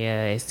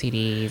 Bacteria,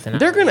 STDs, and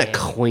they're gonna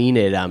clean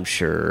it, I'm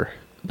sure.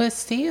 But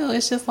still,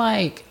 it's just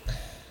like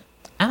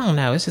I don't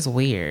know. It's just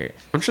weird.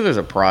 I'm sure there's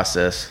a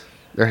process.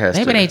 There has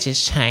Maybe to. they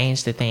just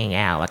change the thing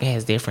out. Like it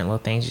has different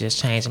little things. You just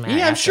change them out.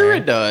 Yeah, I'm sure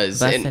it does.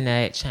 Bust a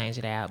nut, change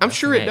it out. I'm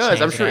sure it does.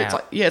 I'm sure it's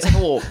like it's like a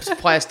little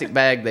plastic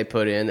bag they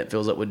put in that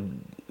fills up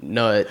with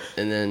nut,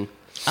 and then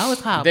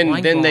it's called then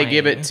boing, then boing. they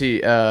give it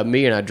to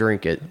me and I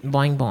drink it.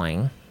 Boing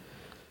boing.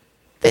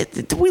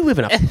 We live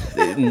in a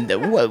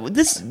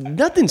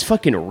nothing's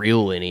fucking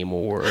real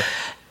anymore.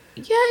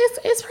 Yeah,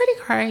 it's pretty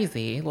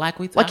crazy. Like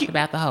we talked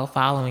about the whole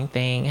following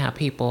thing, how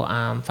people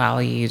follow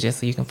you just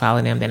so you can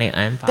follow them, then they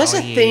unfollow you. That's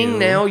a thing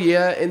now,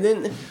 yeah. And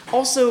then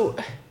also,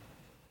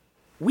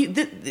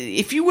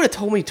 if you would have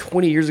told me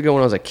 20 years ago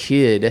when I was a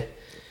kid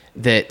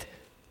that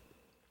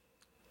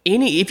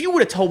if you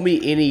would have told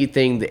me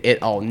anything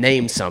that I'll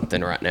name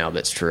something right now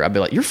that's true, I'd be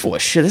like, you're full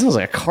of shit. This sounds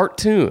like a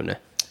cartoon.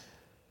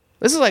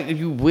 This is like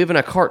you live in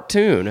a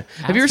cartoon.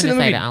 Have you ever seen the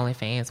movie? The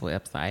OnlyFans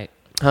website.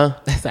 Huh?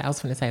 I was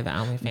going to say the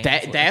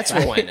OnlyFans. That's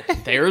one.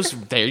 There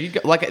you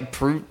go.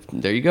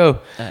 There you go.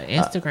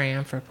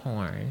 Instagram for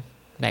porn,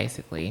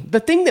 basically. The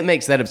thing that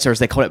makes that absurd is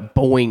they call it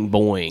boing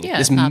boing. Yeah,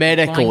 this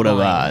medical boing,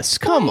 device.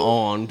 boing. Come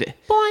on.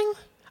 Boing.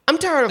 I'm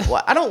tired of.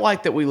 I don't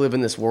like that we live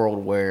in this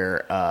world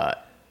where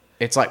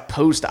it's like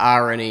post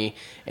irony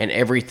and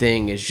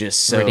everything is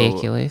just so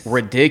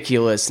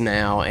ridiculous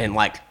now, and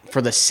like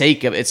for the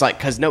sake of it's like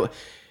because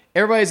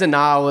everybody's a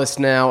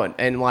nihilist now,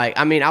 and like,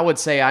 I mean, I would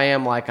say I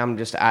am like, I'm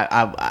just,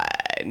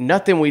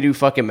 nothing we do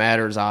fucking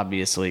matters,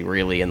 obviously,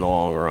 really, in the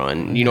long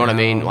run. You know what I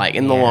mean? Like,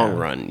 in the long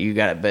run, you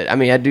gotta, but I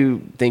mean, I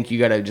do think you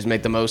gotta just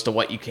make the most of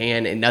what you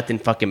can, and nothing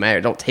fucking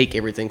matters. Don't take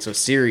everything so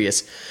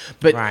serious.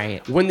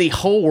 But when the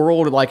whole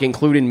world, like,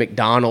 including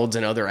McDonald's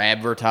and other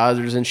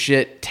advertisers and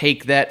shit,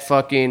 take that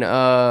fucking,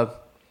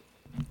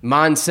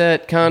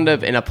 mindset, kind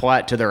of, and apply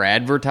it to their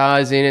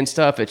advertising and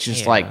stuff, it's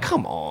just like,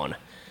 come on.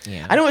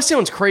 Yeah. I know it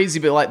sounds crazy,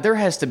 but like there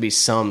has to be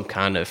some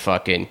kind of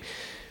fucking.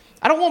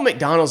 I don't want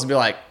McDonald's to be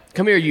like,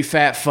 "Come here, you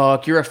fat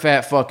fuck. You're a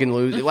fat fucking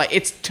loser." Like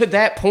it's to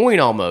that point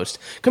almost.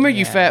 Come here,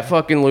 you fat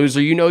fucking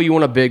loser. You know you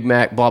want a Big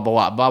Mac. Blah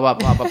blah blah blah blah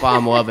blah blah. blah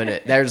I'm loving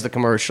it. There's the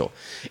commercial.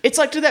 It's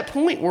like to that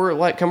point where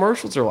like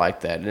commercials are like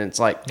that, and it's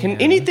like,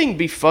 can anything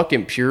be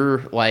fucking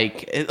pure?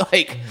 Like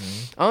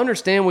I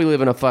understand we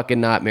live in a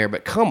fucking nightmare,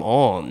 but come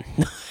on.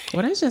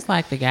 Well, it's just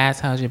like the guy I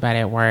told you about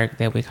at work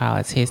that we call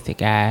autistic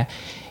guy.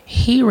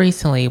 He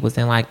recently was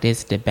in like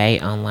this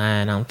debate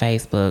online on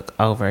Facebook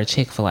over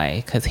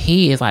Chick-fil-A because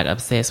he is like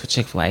obsessed with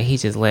Chick-fil-A. He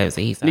just loves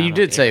it. You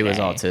did say he was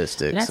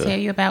autistic. Did I tell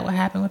you about what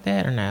happened with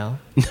that or no?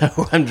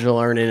 No, I'm just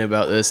learning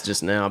about this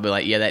just now. I'll be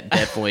like, yeah, that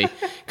definitely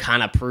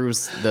kind of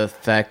proves the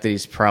fact that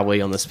he's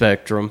probably on the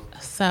spectrum.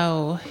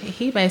 So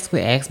he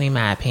basically asked me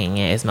my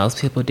opinion, as most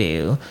people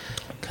do,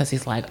 because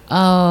he's like,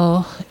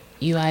 oh,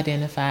 you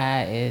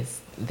identify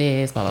as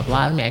this, blah, blah,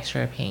 blah. Let me ask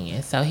your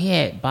opinion. So he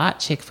had bought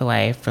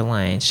Chick-fil-A for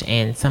lunch,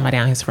 and somebody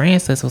on his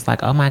friends list was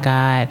like, oh my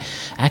God,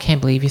 I can't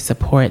believe you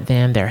support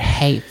them. They're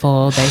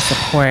hateful. They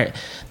support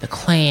the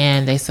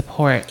Klan. They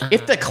support...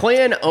 if the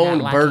Klan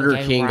owned Burger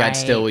King, I'd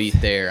still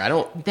eat there. I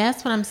don't...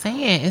 That's what I'm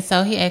saying. And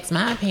so he asked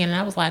my opinion, and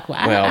I was like,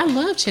 I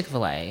love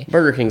Chick-fil-A.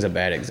 Burger King's a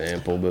bad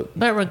example,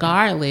 but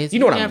regardless, you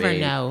know what never I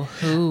mean. know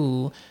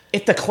who...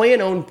 If the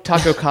Klan owned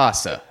Taco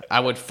Casa, I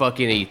would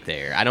fucking eat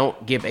there. I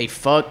don't give a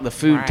fuck. The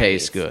food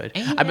tastes good.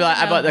 I'd be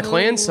like, the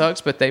Klan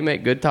sucks, but they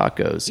make good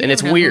tacos, and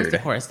it's weird.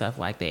 Support stuff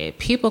like that.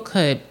 People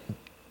could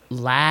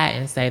lie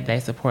and say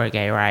they support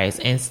gay rights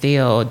and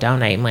still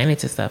donate money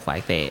to stuff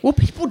like that. Well,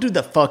 people do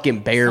the fucking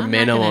bare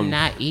minimum. I'm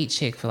not eat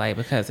Chick-fil-A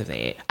because of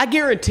that. I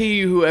guarantee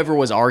you, whoever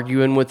was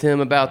arguing with him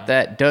about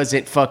that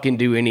doesn't fucking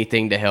do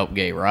anything to help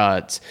gay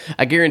rights.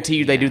 I guarantee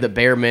you, they do the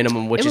bare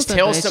minimum, which is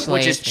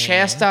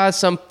chastise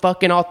some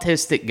fucking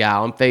autistic guy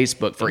on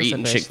Facebook for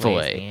eating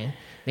Chick-fil-A.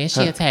 Then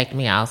she attacked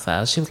me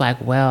also. She was like,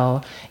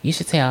 well, you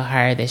should tell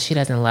her that she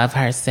doesn't love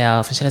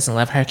herself and she doesn't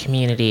love her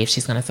community if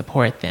she's going to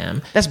support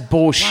them. That's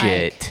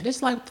bullshit. Like,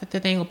 just like the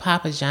thing with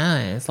Papa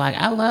John's. Like,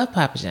 I love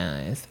Papa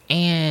John's.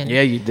 And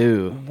yeah, you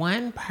do.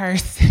 One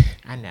person,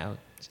 I know,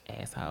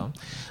 asshole.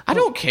 I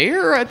don't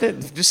care.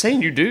 Just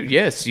saying you do.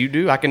 Yes, you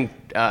do. I can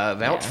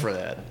vouch for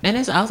that. And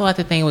it's also like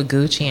the thing with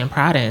Gucci and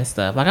Prada and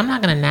stuff. Like, I'm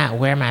not going to not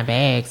wear my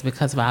bags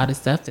because of all this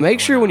stuff.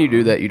 Make sure when you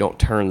do that, you don't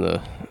turn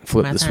the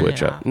flip Am I the turning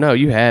switch it up. off? No,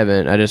 you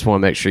haven't. I just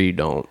want to make sure you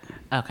don't.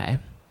 Okay.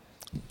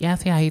 Yeah,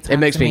 see how he talks It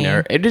makes to me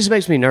nervous. It just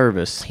makes me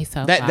nervous. He's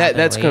so that's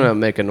fatherly. gonna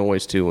make a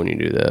noise too when you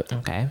do that.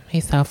 Okay.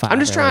 He's so fatherly. I'm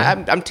just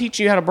trying. I'm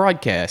teaching you how to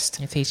broadcast.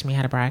 You're teaching me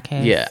how to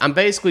broadcast? Yeah, I'm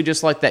basically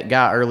just like that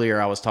guy earlier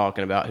I was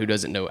talking about who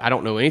doesn't know. I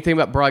don't know anything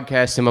about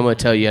broadcasting. I'm going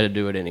to tell you how to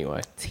do it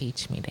anyway.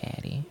 Teach me,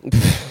 Daddy.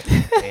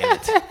 Damn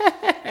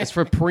it. It's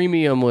for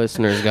premium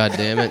listeners, God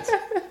damn it.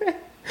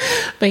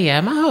 But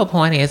yeah, my whole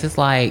point is, it's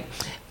like,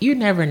 you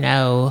never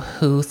know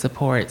who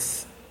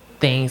supports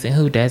things and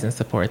who doesn't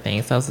support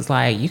things. So it's just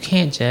like, you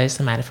can't judge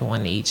somebody for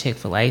wanting to eat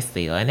Chick-fil-A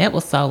still. And that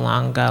was so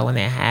long ago when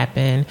that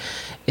happened.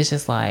 It's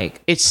just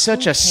like, It's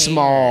such who a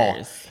small,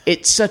 cares?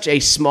 it's such a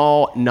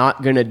small,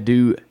 not gonna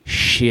do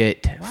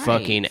shit Right.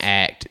 fucking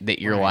act that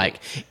you're Right.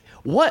 like,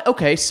 what?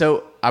 Okay,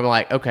 so I'm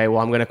like, okay,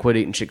 well, I'm gonna quit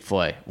eating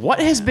Chick-fil-A. What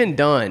has been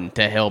done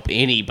to help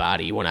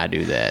anybody when I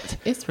do that?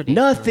 It's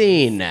ridiculous.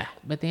 Nothing.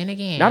 But then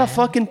again, Not a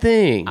fucking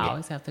thing. I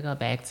always have to go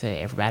back to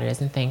everybody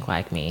doesn't think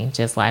like me.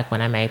 Just like when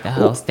I made the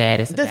whole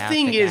status. The about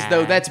thing the is, guy.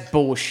 though, that's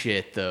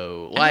bullshit,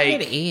 though. I Like,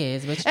 mean, it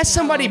is, but that's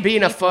somebody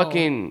being a people-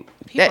 fucking.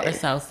 People that- are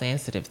so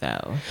sensitive,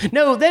 though.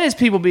 No, that is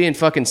people being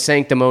fucking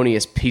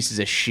sanctimonious pieces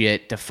of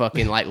shit to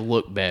fucking like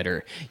look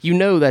better. You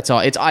know that's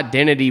all. It's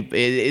identity.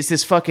 It's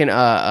this fucking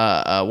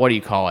what do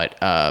you call it?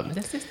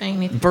 Does this thing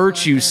need to be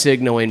Virtue plugged up?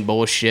 signaling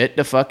bullshit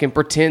to fucking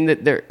pretend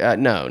that they're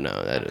no.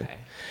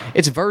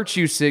 It's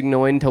virtue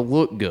signaling to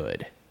look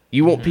good.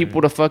 You want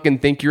people to fucking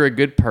think you're a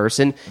good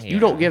person. You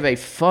don't give a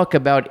fuck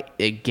about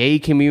a gay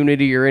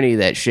community or any of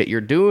that shit.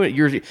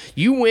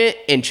 You went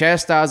and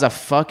chastised a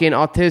fucking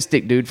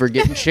autistic dude for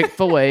getting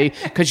Chick-fil-A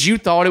because you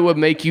thought it would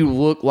make you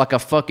look like a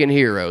fucking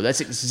hero. That's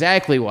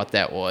exactly what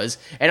that was.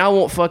 And I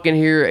won't fucking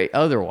hear it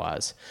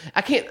otherwise.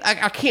 I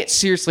can't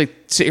seriously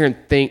sit here and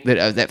think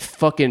that that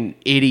fucking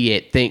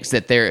idiot thinks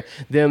that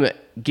them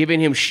giving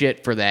him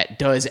shit for that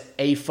does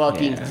a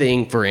fucking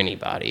thing for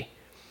anybody.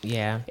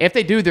 Yeah. If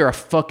they do, they're a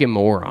fucking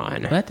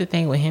moron. But the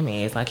thing with him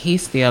is, like,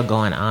 he's still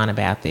going on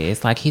about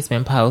this. Like, he's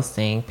been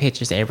posting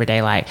pictures every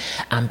day, like,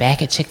 I'm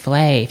back at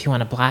Chick-fil-A. If you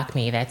want to block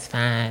me, that's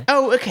fine.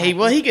 Oh, okay.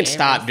 Well, he can Every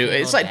stop doing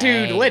it. It's like,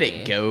 single dude, let day.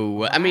 it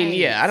go. I mean, Right.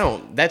 yeah, I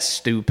don't. That's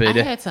stupid.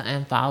 I had to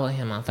unfollow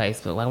him on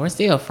Facebook. Like, we're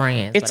still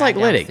friends. It's but like, I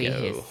let don't it see go.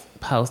 his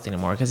post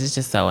anymore because it's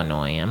just so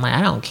annoying. I'm like,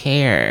 I don't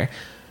care.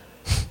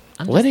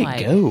 I'm Let just it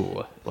like,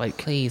 go. Like,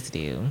 please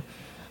do.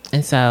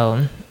 And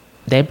so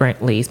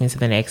leads me to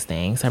the next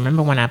thing. So I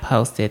remember when I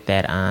posted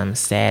that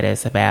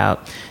status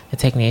about the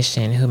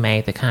technician who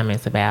made the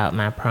comments about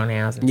my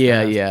pronouns and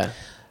yeah, stuff. yeah.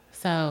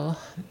 So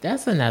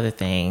that's another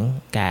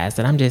thing, guys,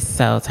 that I'm just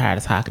so tired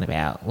of talking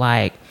about.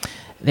 Like,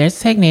 there's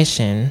a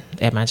technician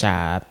at my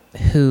job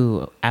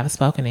who I've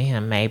spoken to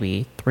him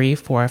maybe 3,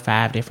 4,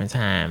 5 different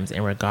times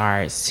in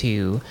regards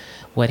to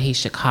what he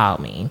should call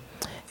me.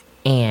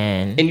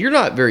 And And you're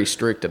not very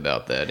strict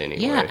about that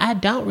anyway. yeah, I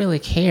don't really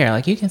care.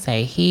 Like, you can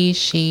say he,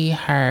 she,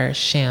 her,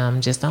 shim.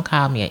 Just don't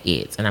call me a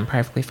it, and I'm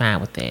perfectly fine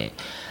with that.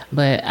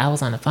 But I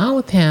was on the phone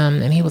with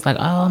him, and he was like,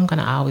 "Oh, I'm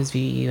gonna always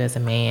view you as a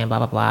man, blah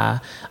blah blah.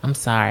 I'm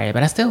sorry,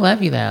 but I still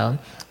love you though."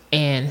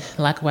 And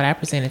like what I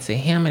presented to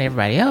him and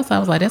everybody else, I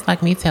was like, that's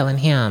like me telling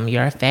him,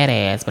 "You're a fat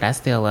ass, but I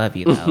still love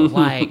you though."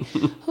 Like,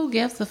 who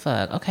gives a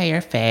fuck? Okay, you're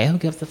fat. Who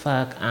gives a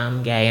fuck?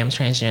 I'm gay. I'm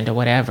transgender.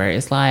 Whatever.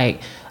 It's like,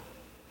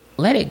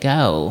 let it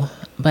go.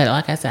 But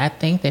like I said, I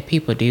think that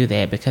people do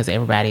that because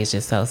everybody is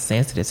just so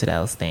sensitive to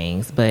those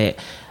things. But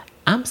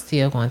I'm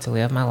still going to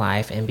live my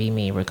life and be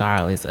me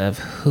regardless of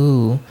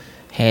who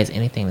has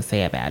anything to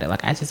say about it.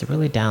 Like, I just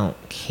really don't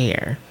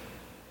care.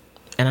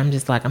 And I'm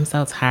just like, I'm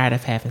so tired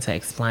of having to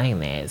explain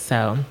that.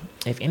 So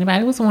if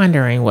anybody was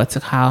wondering what to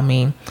call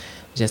me,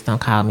 just don't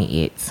call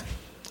me it.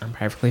 I'm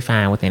perfectly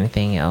fine with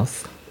anything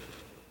else.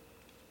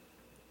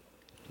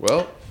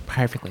 Well,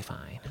 Perfectly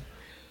fine.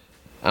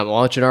 I'm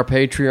launching our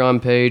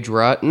Patreon page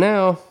right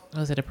now.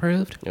 Was it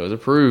approved? It was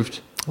approved.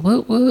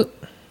 Whoop,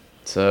 whoop.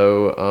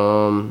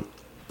 So,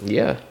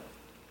 yeah.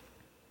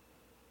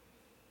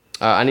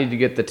 I need to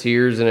get the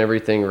tiers and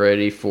everything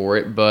ready for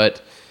it,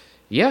 but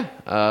yeah,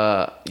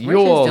 We're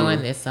just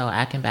doing this so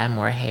I can buy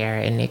more hair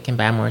and Nick can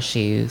buy more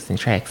shoes and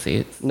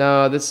tracksuits.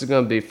 No, this is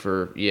gonna be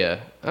for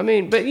I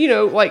mean, but you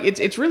know, like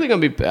it's really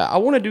gonna be. I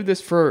want to do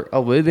this for a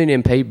living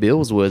and pay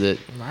bills with it.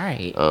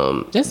 Right.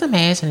 Just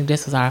imagine if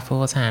this was our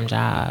full-time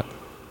job.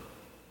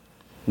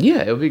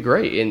 Yeah, it would be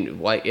great.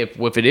 And like if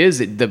it is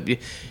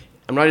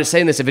I'm not just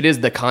saying this. If it is,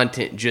 the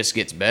content just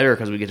gets better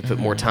because we get to put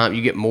more time.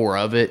 You get more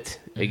of it.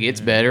 It gets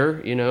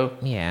better. You know.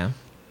 Yeah.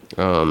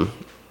 But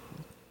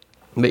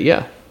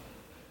yeah.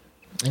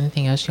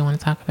 Anything else you want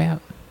to talk about?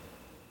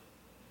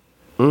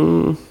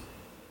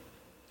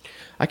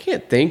 I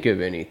can't think of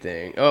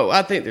anything. Oh,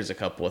 I think there's a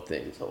couple of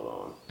things. Hold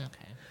on.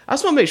 Okay. I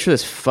just want to make sure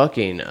this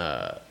fucking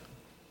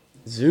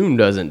Zoom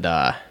doesn't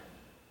die.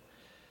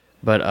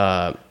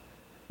 But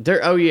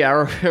there. Oh yeah, I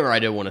remember. I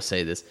did want to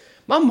say this.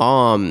 My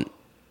mom,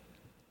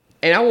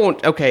 and I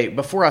won't. Okay,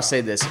 before I say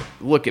this,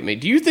 look at me.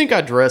 Do you think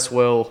I dress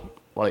well?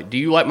 Like, do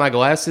you like my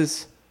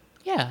glasses?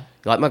 Yeah.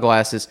 You like my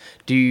glasses?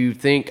 Do you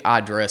think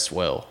I dress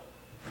well?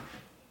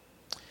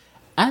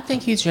 I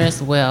think you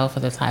dress well for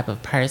the type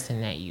of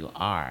person that you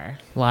are.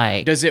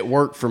 Like, Does it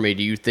work for me?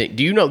 Do you think?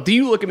 Do you know? Do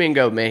you look at me and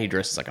go, "Man, he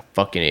dresses like a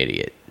fucking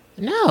idiot"?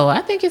 no,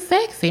 I think it's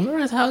sexy.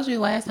 Remember I told you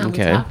last time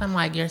Okay. we talked, I'm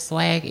like, your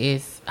swag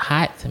is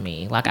hot to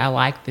me. Like, I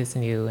like this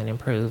new and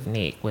improved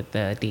Nick with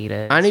the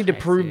Adidas. I need to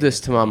prove tracksuit. this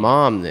to my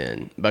mom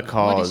then, What did she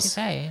because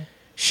say?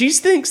 she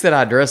thinks that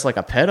I dress like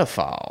a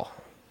pedophile.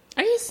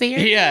 Are you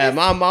serious? Yeah,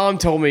 my mom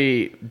told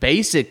me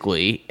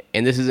basically,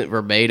 and this isn't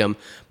verbatim,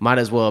 might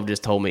as well have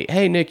just told me,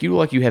 "Hey, Nick, you look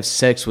like you have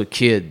sex with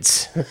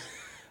kids."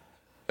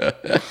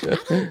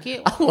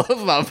 Get- I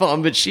love my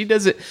mom, but she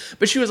doesn't.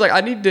 But she was like, "I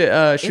need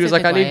to." She Is was it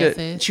like, the "I need to."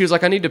 glasses? She was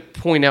like, "I need to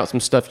point out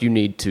some stuff you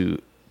need to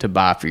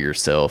buy for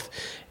yourself,"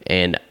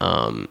 and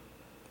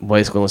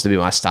basically wants to be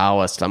my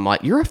stylist. I'm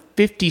like, "You're a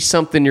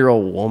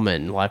 50-something-year-old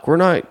woman. Like, we're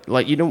not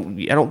like you don't.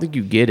 I don't think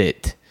you get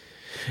it."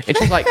 And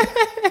she's like,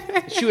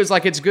 she was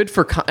like, "It's good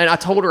for." And I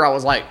told her, I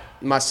was like,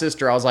 my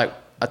sister. I was like,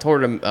 I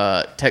told her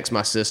to text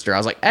my sister. I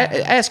was like,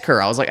 ask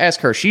her. I was like, ask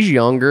her. She's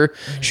younger.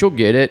 She'll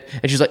get it.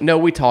 And she's like, no,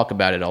 we talk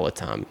about it all the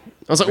time.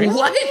 I was like,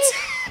 what?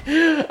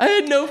 I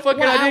had no fucking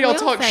Well, idea y'all will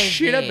talk say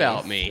shit this.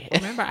 about me.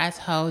 Remember, I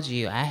told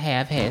you I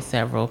have had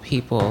several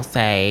people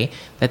say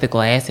that the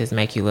glasses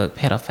make you look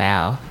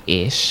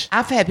pedophile-ish.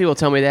 I've had people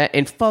tell me that,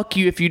 and fuck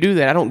you if you do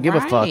that. I don't give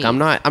a fuck.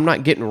 Right. I'm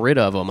not getting rid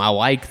of them. I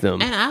like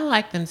them. And I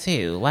like them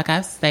too. Like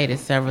I've stated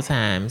several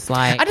times.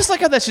 Like, I just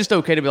like how that's just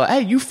okay to be like,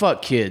 hey, you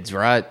fuck kids,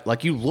 right?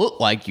 Like you look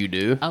like you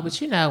do. oh, but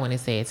you know when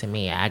it's said to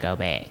me, I go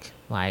back.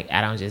 Like,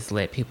 I don't just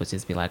let people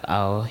just be like,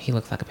 oh, he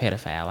looks like a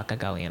pedophile. Like, I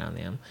go in on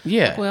them.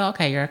 Yeah. Like, well,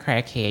 okay, you're a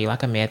crackhead. You're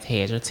like a meth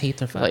head. Your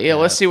teeth are fucked Like, yeah,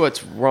 let's up. see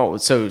what's wrong.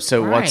 So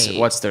Right.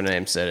 what's their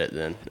name said it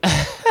then?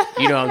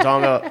 You know what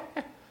I'm talking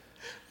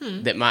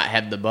about? That might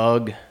have the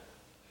bug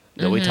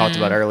that we talked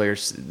about earlier.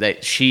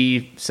 That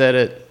she said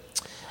it.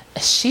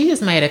 She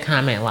just made a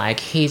comment like,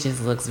 he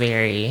just looks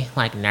very,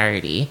 like,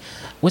 nerdy.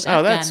 Which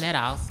I've that's- gotten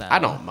that also. I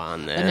don't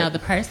mind that. But no, the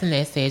person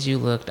that said you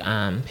looked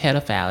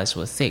pedophile-ish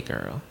was Sick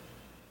Girl.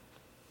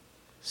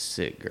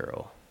 Sick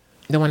girl.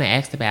 The one that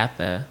asked about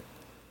the...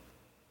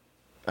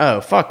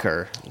 Oh, fuck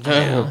her.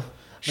 know.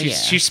 Yeah.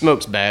 She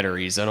smokes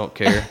batteries. I don't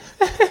care.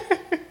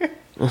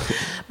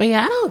 But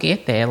yeah, I don't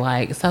get that.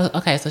 Like, so,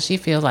 okay, so she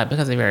feels like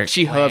because of your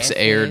She huffs glasses-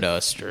 air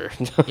duster.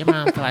 Your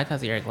mom feel like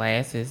because of your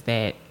glasses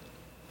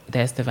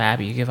that's the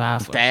vibe you give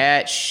off?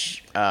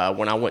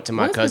 When I went to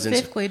my What cousin's.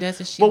 specifically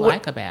does she Well,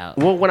 like about?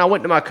 Well, when I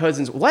went to my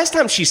cousin's, last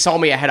time she saw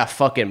me, I had a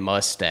fucking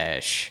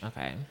mustache.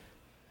 Okay.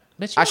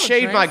 But I don't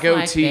shaved my dress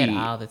like goatee. that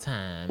all the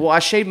time. Well, I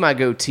shaved my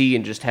goatee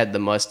and just had the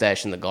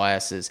mustache and the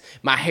glasses.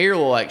 My hair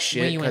looked like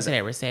shit. when you went 'cause- to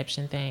that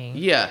reception thing.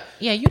 yeah.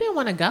 Yeah, you didn't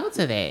want to go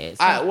to that.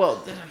 So-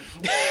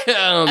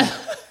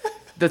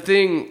 The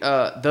thing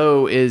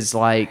though is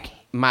like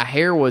my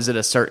hair was at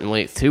a certain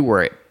length too,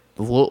 where it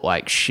looked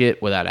like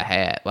shit without a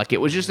hat. Like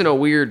it was just in a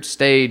weird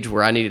stage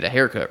where I needed a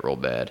haircut real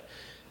bad.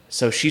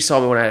 So she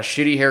saw me when I had a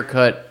shitty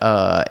haircut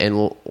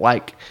and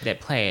like that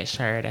plaid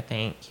shirt, I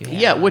think. You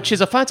had yeah, on. which is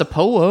a fine. It's a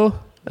polo.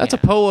 That's a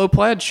Yeah. polo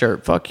plaid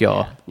shirt. Fuck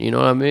y'all. You know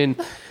what I mean?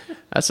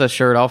 That's a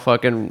shirt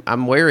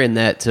I'm wearing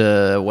that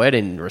to a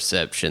wedding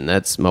reception.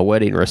 That's my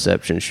wedding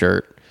reception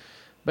shirt.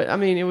 But I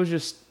mean, it was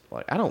just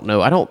like, I don't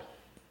know.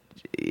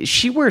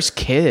 She wears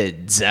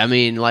kids. I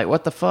mean, like,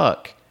 what the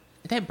fuck?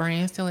 That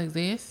brand still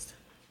exists?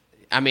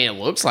 I mean, it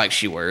looks like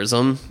she wears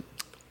them.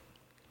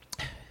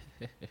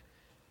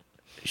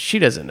 She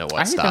doesn't know Are what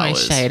you style throwing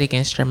is. shade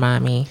against your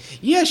mommy?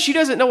 Yeah, she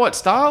doesn't know what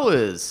style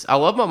is. I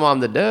love my mom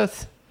to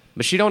death,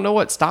 but she don't know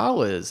what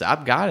style is.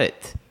 I've got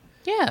it.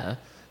 Yeah.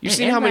 You And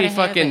seen how many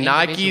everybody has fucking an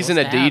Nikes and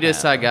individual Adidas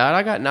style, I got?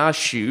 I got nice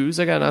shoes.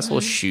 I got a nice little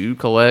shoe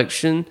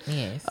collection.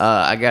 Yes.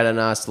 I got a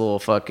nice little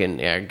fucking.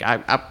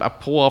 Yeah, I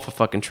pull off a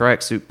fucking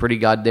tracksuit pretty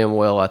goddamn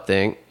well, I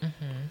think.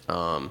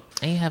 And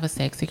you have a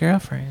sexy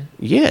girlfriend.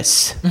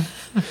 Yes.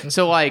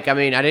 So like, I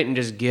mean, I didn't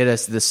just get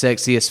us the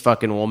sexiest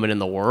fucking woman in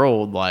the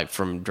world, like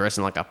from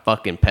dressing like a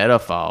fucking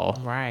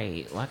pedophile.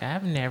 Right. Like,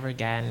 I've never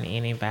gotten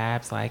any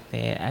vibes like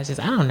that. I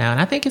don't know. And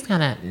I think it's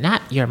kind of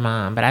not your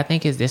mom, but I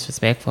think it's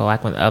disrespectful,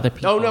 like, when other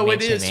people Oh no, it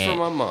mention is it for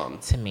my mom.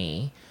 to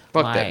me.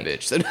 Fuck Like, that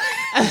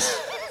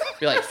bitch.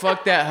 Be like,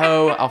 fuck that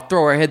hoe. I'll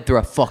throw her head through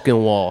a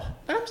fucking wall.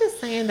 But I'm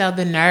just saying, though,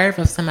 the nerve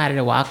of somebody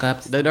to walk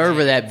up to The nerve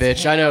of that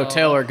bitch. I know.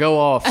 Tell her, go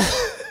off.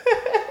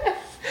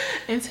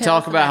 and tell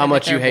Talk about how somebody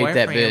much that you their hate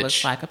that boyfriend bitch.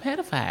 looks like a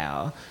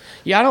pedophile.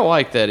 Yeah, I don't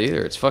like that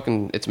either.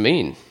 It's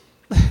mean.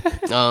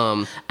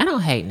 I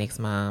don't hate Nick's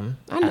mom.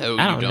 I know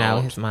I you don't know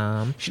don't. his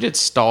mom. She did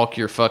stalk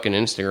your fucking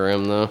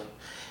Instagram though.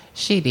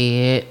 She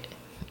did.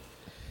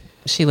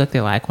 She looked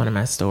at like one of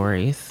my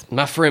stories.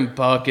 My friend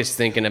Buck is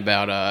thinking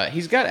about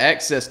he's got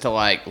access to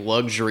like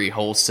luxury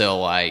wholesale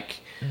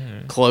like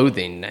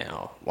clothing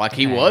now. Like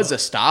he Okay. was a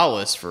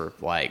stylist for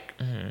like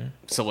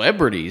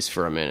celebrities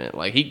for a minute.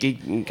 Like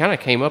he kind of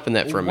came up in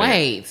that for a minute.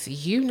 Wait,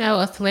 you know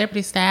a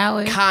celebrity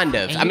stylist? Kind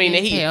of. And I you mean,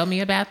 didn't he- tell me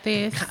about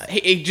this.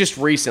 It just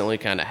recently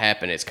kind of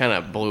happened. It's kind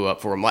of blew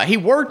up for him. Like he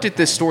worked at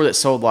this store that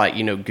sold like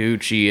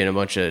Gucci and a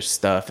bunch of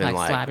stuff and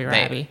Like Slobby they-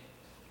 Robbie.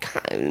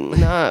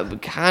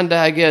 Kinda,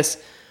 I guess.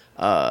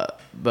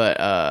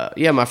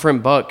 Yeah, my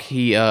friend Buck,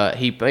 he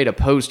made a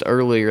post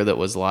earlier that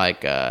was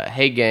like,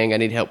 hey gang, I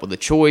need help with a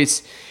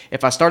choice.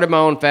 If I started my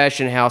own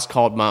fashion house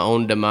called My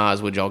Own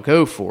Demise, would y'all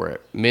go for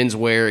it? Men's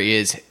wear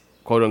is,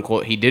 quote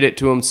unquote, he did it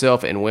to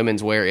himself, and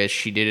women's wear is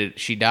she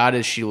died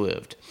as she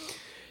lived.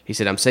 He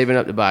said, I'm saving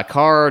up to buy a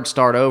car,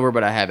 start over,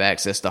 but I have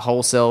access to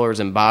wholesalers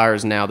and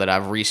buyers now that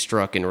I've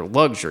restruck in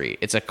luxury.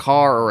 It's a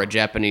car or a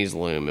Japanese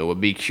loom. It would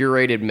be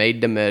curated,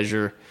 made to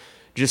measure,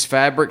 just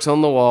fabrics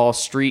on the wall,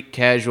 street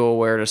casual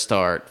wear to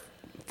start.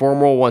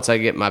 Formal once I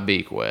get my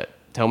beak wet.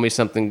 Tell me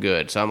something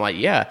good. So I'm like,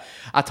 yeah.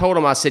 I told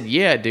him, I said,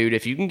 yeah, dude,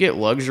 if you can get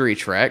luxury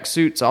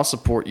tracksuits, I'll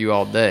support you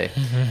all day.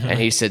 And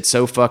he said,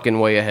 so fucking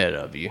way ahead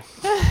of you.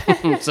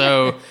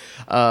 So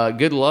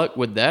good luck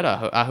with that.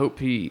 I hope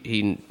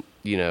he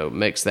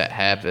makes that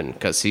happen,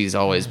 because he's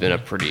always been a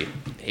pretty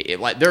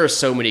there are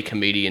so many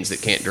comedians that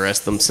can't dress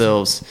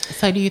themselves.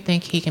 So do you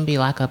think he can be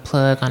like a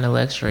plug on the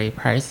luxury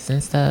purses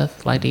and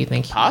stuff? Like, do you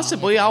think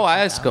possibly? I'll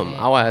ask him.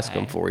 I'll ask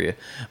him for you.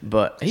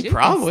 But he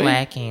probably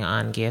slacking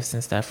on gifts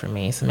and stuff for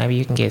me. So maybe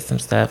you can get some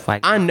stuff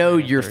like. I know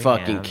you're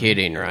fucking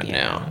kidding right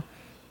now.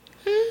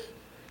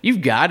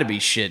 You've got to be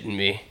shitting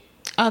me.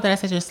 Oh, that I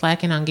said you're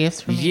slacking on gifts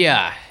for me.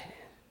 Yeah.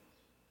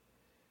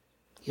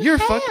 You're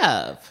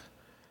fucking.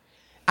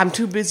 I'm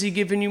too busy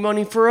giving you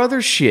money for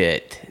other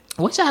shit.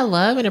 Which I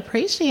love and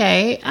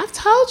appreciate. I've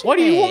told you. What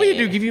do you want me to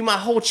do? Give you my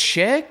whole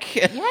check?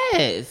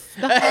 Yes,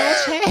 the whole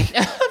check.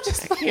 I'm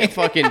just playing. I can't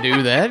fucking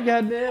do that.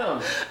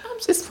 Goddamn. I'm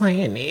just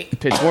playing it.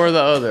 Pitch one or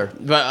the other.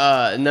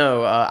 But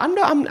no,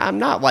 I'm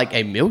not like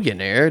a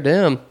millionaire.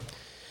 Damn.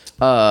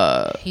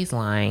 He's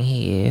lying.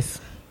 He is.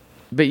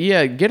 But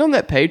yeah, get on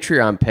that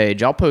Patreon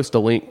page. I'll post a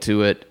link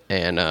to it,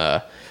 and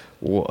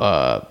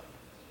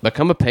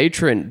become a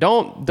patron.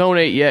 Don't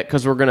donate yet,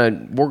 because we're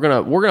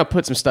gonna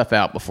put some stuff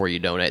out before you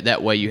donate.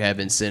 That way you have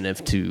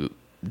incentive to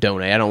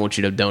donate. I don't want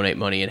you to donate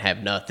money and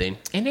have nothing.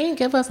 And then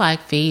give us like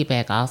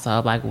feedback also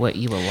of like what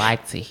you would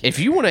like to hear. If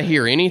you want to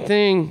hear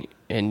anything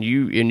and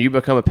you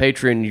become a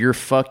patron, your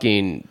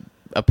fucking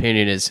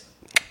opinion is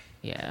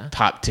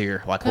top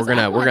tier. Like we're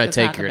gonna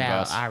take your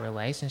advice. Our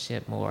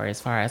relationship more,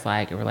 as far as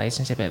like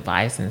relationship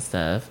advice and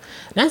stuff.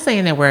 Not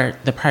saying that we're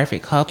the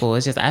perfect couple.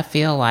 It's just I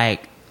feel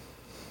like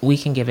we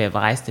can give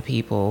advice to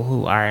people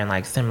who are in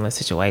like similar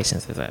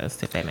situations as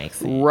us, if that makes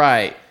sense.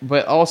 Right.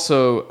 But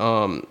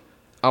also,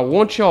 I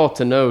want y'all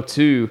to know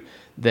too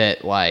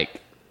that like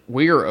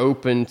we are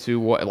open to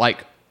what,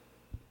 like,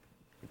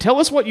 tell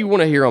us what you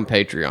want to hear on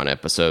Patreon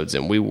episodes,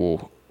 and we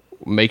will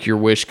make your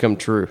wish come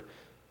true.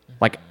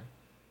 Like,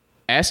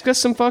 ask us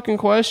some fucking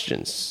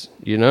questions,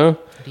 you know?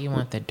 Do you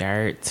want the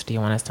dirt? Do you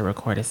want us to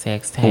record a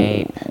sex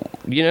tape?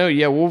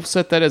 Yeah, we'll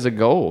set that as a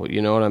goal.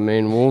 You know what I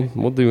mean?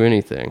 We'll do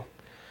anything.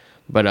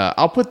 But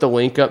I'll put the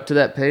link up to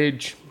that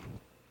page,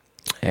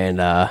 and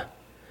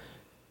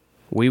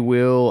we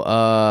will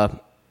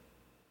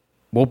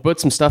we'll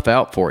put some stuff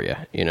out for you.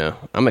 You know,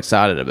 I'm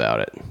excited about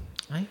it.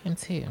 I am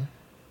too.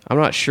 I'm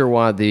not sure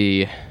why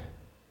the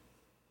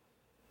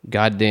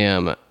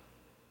goddamn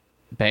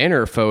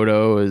banner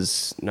photo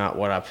is not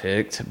what I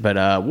picked,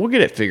 but we'll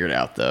get it figured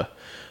out though.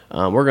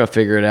 We're gonna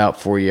figure it out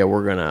for you.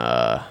 We're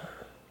gonna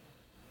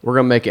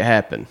make it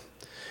happen.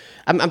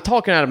 I'm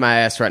talking out of my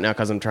ass right now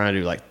because I'm trying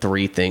to do like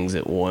 3 things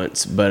at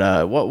once.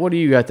 But what do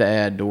you got to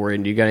add,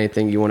 Dorian? Do you got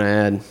anything you want to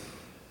add?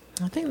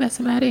 I think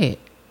that's about it.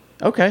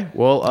 Okay.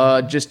 Well,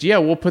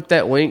 we'll put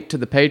that link to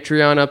the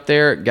Patreon up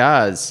there.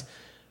 Guys,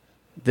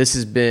 this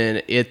has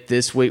been it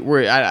this week.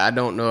 I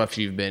don't know if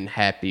you've been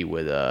happy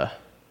with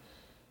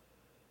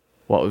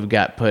what we've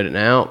got putting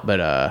out,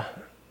 but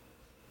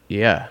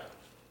yeah.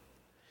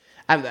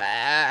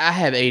 I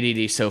have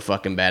ADD so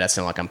fucking bad I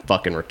sound like I'm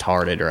fucking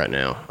retarded right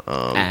now.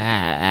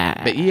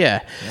 But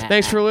yeah,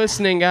 thanks for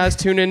listening, guys.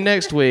 Tune in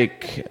next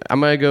week. I'm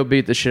going to go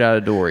beat the shit out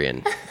of Dorian.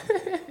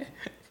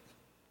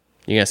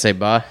 You going to say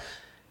bye?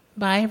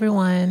 Bye,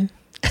 everyone.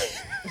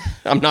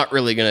 I'm not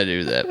really going to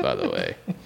do that, by the way.